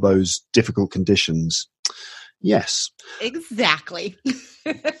for those difficult conditions. Yes, Exactly.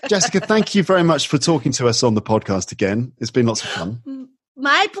 Jessica, thank you very much for talking to us on the podcast again. It's been lots of fun.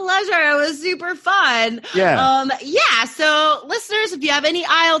 My pleasure. It was super fun. Yeah. So listeners, if you have any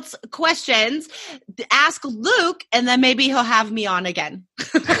IELTS questions, ask Luke and then maybe he'll have me on again.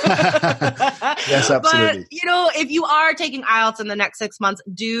 Yes, absolutely. But, if you are taking IELTS in the next 6 months,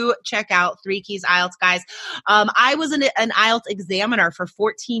 do check out 3 Keys IELTS, guys. I was an IELTS examiner for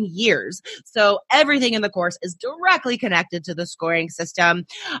 14 years. So everything in the course is directly connected to the scoring system.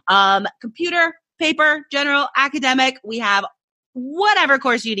 Computer, paper, general, academic, we have whatever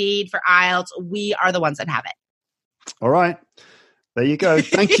course you need for IELTS, we are the ones that have it. All right. There you go.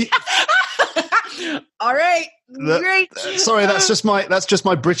 Thank you. All right. Great. Sorry, that's just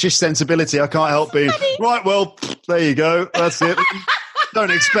my British sensibility. I can't help being right. Well, there you go. That's it.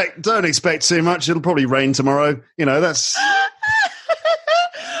 Don't expect too much. It'll probably rain tomorrow. That's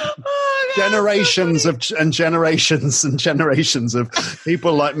generations of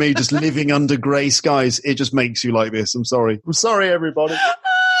people like me just living under grey skies. It just makes you like this. I'm sorry, everybody.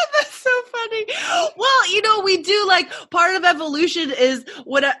 That's so funny. Well, we do part of evolution is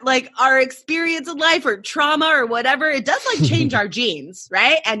what our experience in life or trauma or whatever. It does change our genes,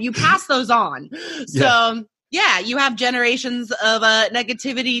 right? And you pass those on. So yeah, you have generations of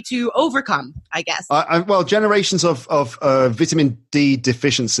negativity to overcome, I guess. Generations of vitamin D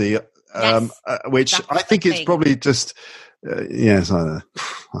deficiency. Yes, which I think it's probably just, yes, I don't know.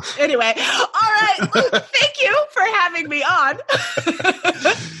 Anyway, all right. Luke, thank you for having me on.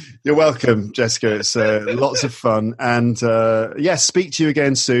 You're welcome, Jessica. It's lots of fun. And speak to you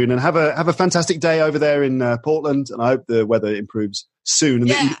again soon. And have a fantastic day over there in Portland. And I hope the weather improves soon and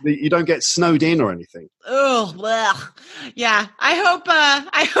that you don't get snowed in or anything. Oh, well, yeah.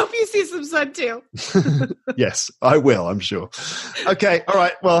 I hope you see some sun too. Yes, I will, I'm sure. Okay. All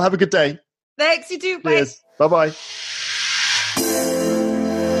right. Well, have a good day. Thanks, you too. Bye. Cheers. Bye-bye.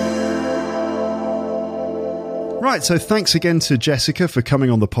 Right, so thanks again to Jessica for coming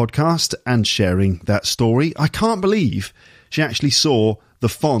on the podcast and sharing that story. I can't believe she actually saw the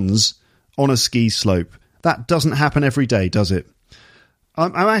Fonz on a ski slope. That doesn't happen every day, does it?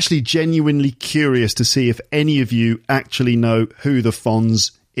 I'm actually genuinely curious to see if any of you actually know who the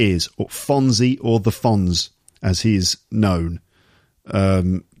Fonz is, or Fonzie, or the Fonz, as he is known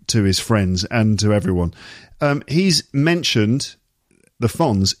to his friends and to everyone. He's mentioned... The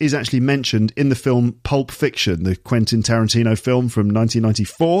Fonz is actually mentioned in the film Pulp Fiction, the Quentin Tarantino film from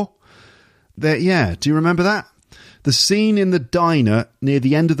 1994. Do you remember that? The scene in the diner near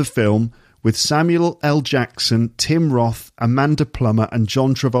the end of the film with Samuel L. Jackson, Tim Roth, Amanda Plummer and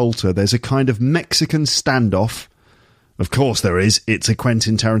John Travolta. There's a kind of Mexican standoff. Of course there is. It's a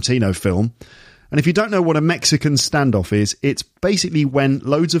Quentin Tarantino film. And if you don't know what a Mexican standoff is, it's basically when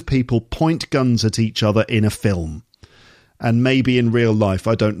loads of people point guns at each other in a film. And maybe in real life,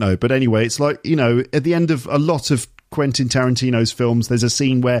 I don't know. But anyway, it's like, at the end of a lot of Quentin Tarantino's films, there's a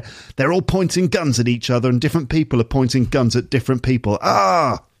scene where they're all pointing guns at each other and different people are pointing guns at different people.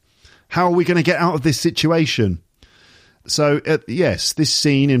 How are we going to get out of this situation? So, yes, this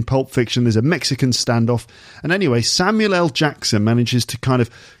scene in Pulp Fiction, there's a Mexican standoff. And anyway, Samuel L. Jackson manages to kind of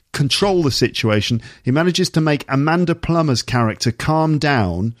control the situation. He manages to make Amanda Plummer's character calm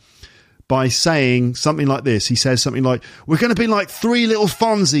down by saying something like this. He says something like, we're going to be like 3 little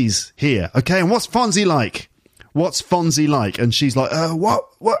Fonzies here, okay? And what's Fonzie like? What's Fonzie like? And she's like, what?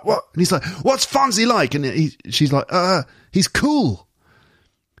 And he's like, what's Fonzie like? And she's like, he's cool.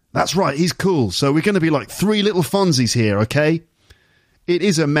 That's right, he's cool. So we're going to be like 3 little Fonzies here, okay? It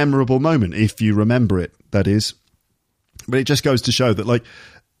is a memorable moment, if you remember it, that is. But it just goes to show that,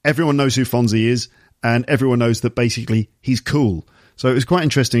 everyone knows who Fonzie is, and everyone knows that basically he's cool. So it was quite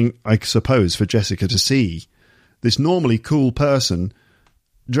interesting, I suppose, for Jessica to see this normally cool person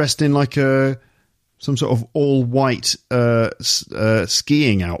dressed in some sort of all-white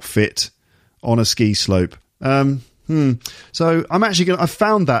skiing outfit on a ski slope. So I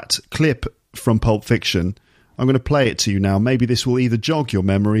found that clip from Pulp Fiction. I'm going to play it to you now. Maybe this will either jog your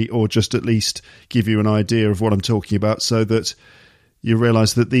memory or just at least give you an idea of what I'm talking about so that you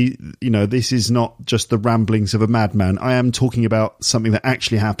realise that this is not just the ramblings of a madman. I am talking about something that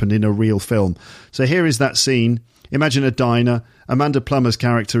actually happened in a real film. So here is that scene. Imagine a diner. Amanda Plummer's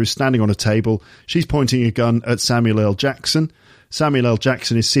character is standing on a table. She's pointing a gun at Samuel L. Jackson. Samuel L.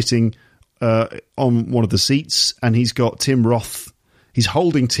 Jackson is sitting on one of the seats, and he's got Tim Roth. He's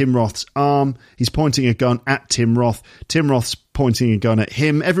holding Tim Roth's arm. He's pointing a gun at Tim Roth. Tim Roth's pointing a gun at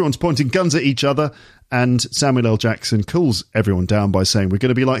him. Everyone's pointing guns at each other. And Samuel L. Jackson cools everyone down by saying, we're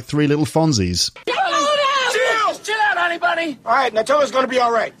going to be like three little Fonzies. Chill out, honey bunny. All right, now tell her it's going to be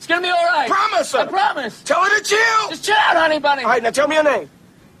all right. It's going to be all right. Promise her. I promise. Tell her to chill. Just chill out, honey bunny. All right, now tell me your name.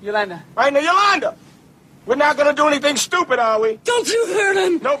 Yolanda. All right, now Yolanda. We're not going to do anything stupid, are we? Don't you hurt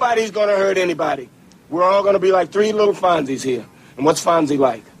him. Nobody's going to hurt anybody. We're all going to be like three little Fonzies here. And what's Fonzie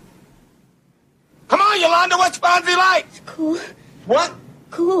like? Come on, Yolanda, what's Fonzie like? Cool. What?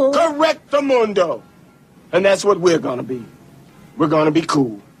 Cool. Correctamundo. And that's what we're going to be. We're going to be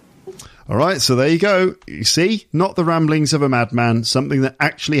cool. All right, so there you go. You see, not the ramblings of a madman, something that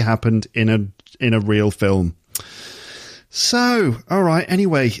actually happened in a real film. So, all right,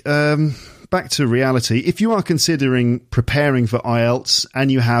 anyway, back to reality. If you are considering preparing for IELTS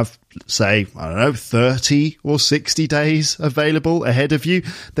and you have, say, 30 or 60 days available ahead of you,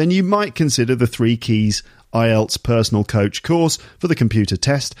 then you might consider the 3 Keys IELTS Personal Coach course for the computer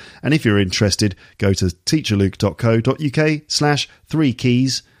test. And if you're interested, go to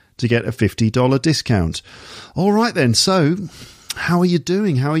teacherluke.co.uk/3keys to get a $50 discount. All right then, so how are you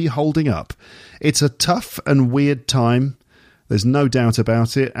doing? How are you holding up? It's a tough and weird time. There's no doubt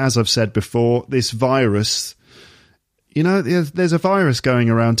about it. As I've said before, this virus, there's a virus going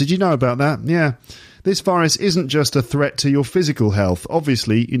around. Did you know about that? Yeah. This virus isn't just a threat to your physical health.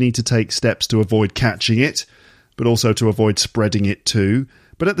 Obviously, you need to take steps to avoid catching it, but also to avoid spreading it too.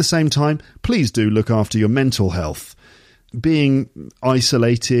 But at the same time, please do look after your mental health. Being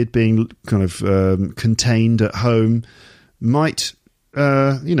isolated, being kind of contained at home might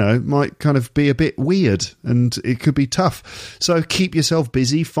kind of be a bit weird, and it could be tough. So keep yourself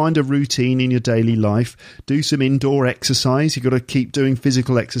busy, find a routine in your daily life, do some indoor exercise. You've got to keep doing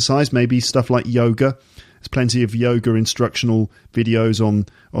physical exercise, maybe stuff like yoga. There's plenty of yoga instructional videos on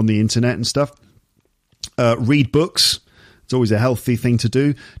the internet and stuff. Read books. It's always a healthy thing to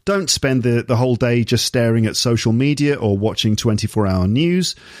do. Don't spend the whole day just staring at social media or watching 24-hour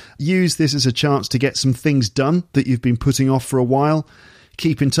news. Use this as a chance to get some things done that you've been putting off for a while.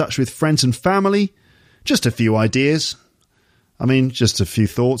 Keep in touch with friends and family. Just a few ideas. Just a few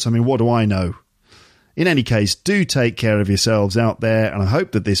thoughts. What do I know? In any case, do take care of yourselves out there, and I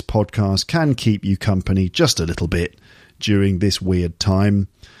hope that this podcast can keep you company just a little bit during this weird time.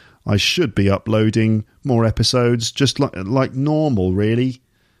 I should be uploading more episodes just like normal, really.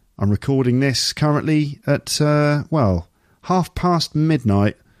 I'm recording this currently at,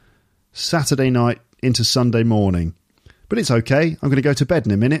 midnight, Saturday night into Sunday morning. But it's okay. I'm going to go to bed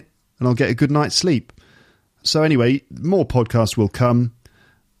in a minute and I'll get a good night's sleep. So anyway, more podcasts will come,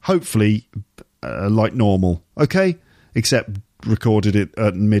 hopefully like normal, okay? Except recorded it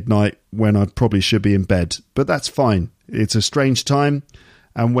at midnight when I probably should be in bed. But that's fine. It's a strange time.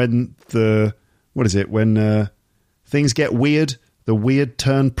 And when things get weird, the weird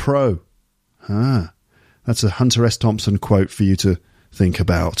turn pro. That's a Hunter S. Thompson quote for you to think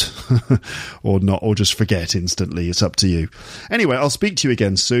about. Or not, or just forget instantly. It's up to you. Anyway, I'll speak to you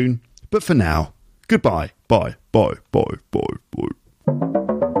again soon. But for now, goodbye. Bye. Bye. Bye. Bye. Bye.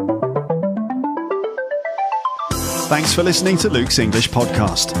 Thanks for listening to Luke's English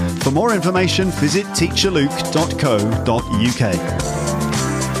Podcast. For more information, visit teacherluke.co.uk.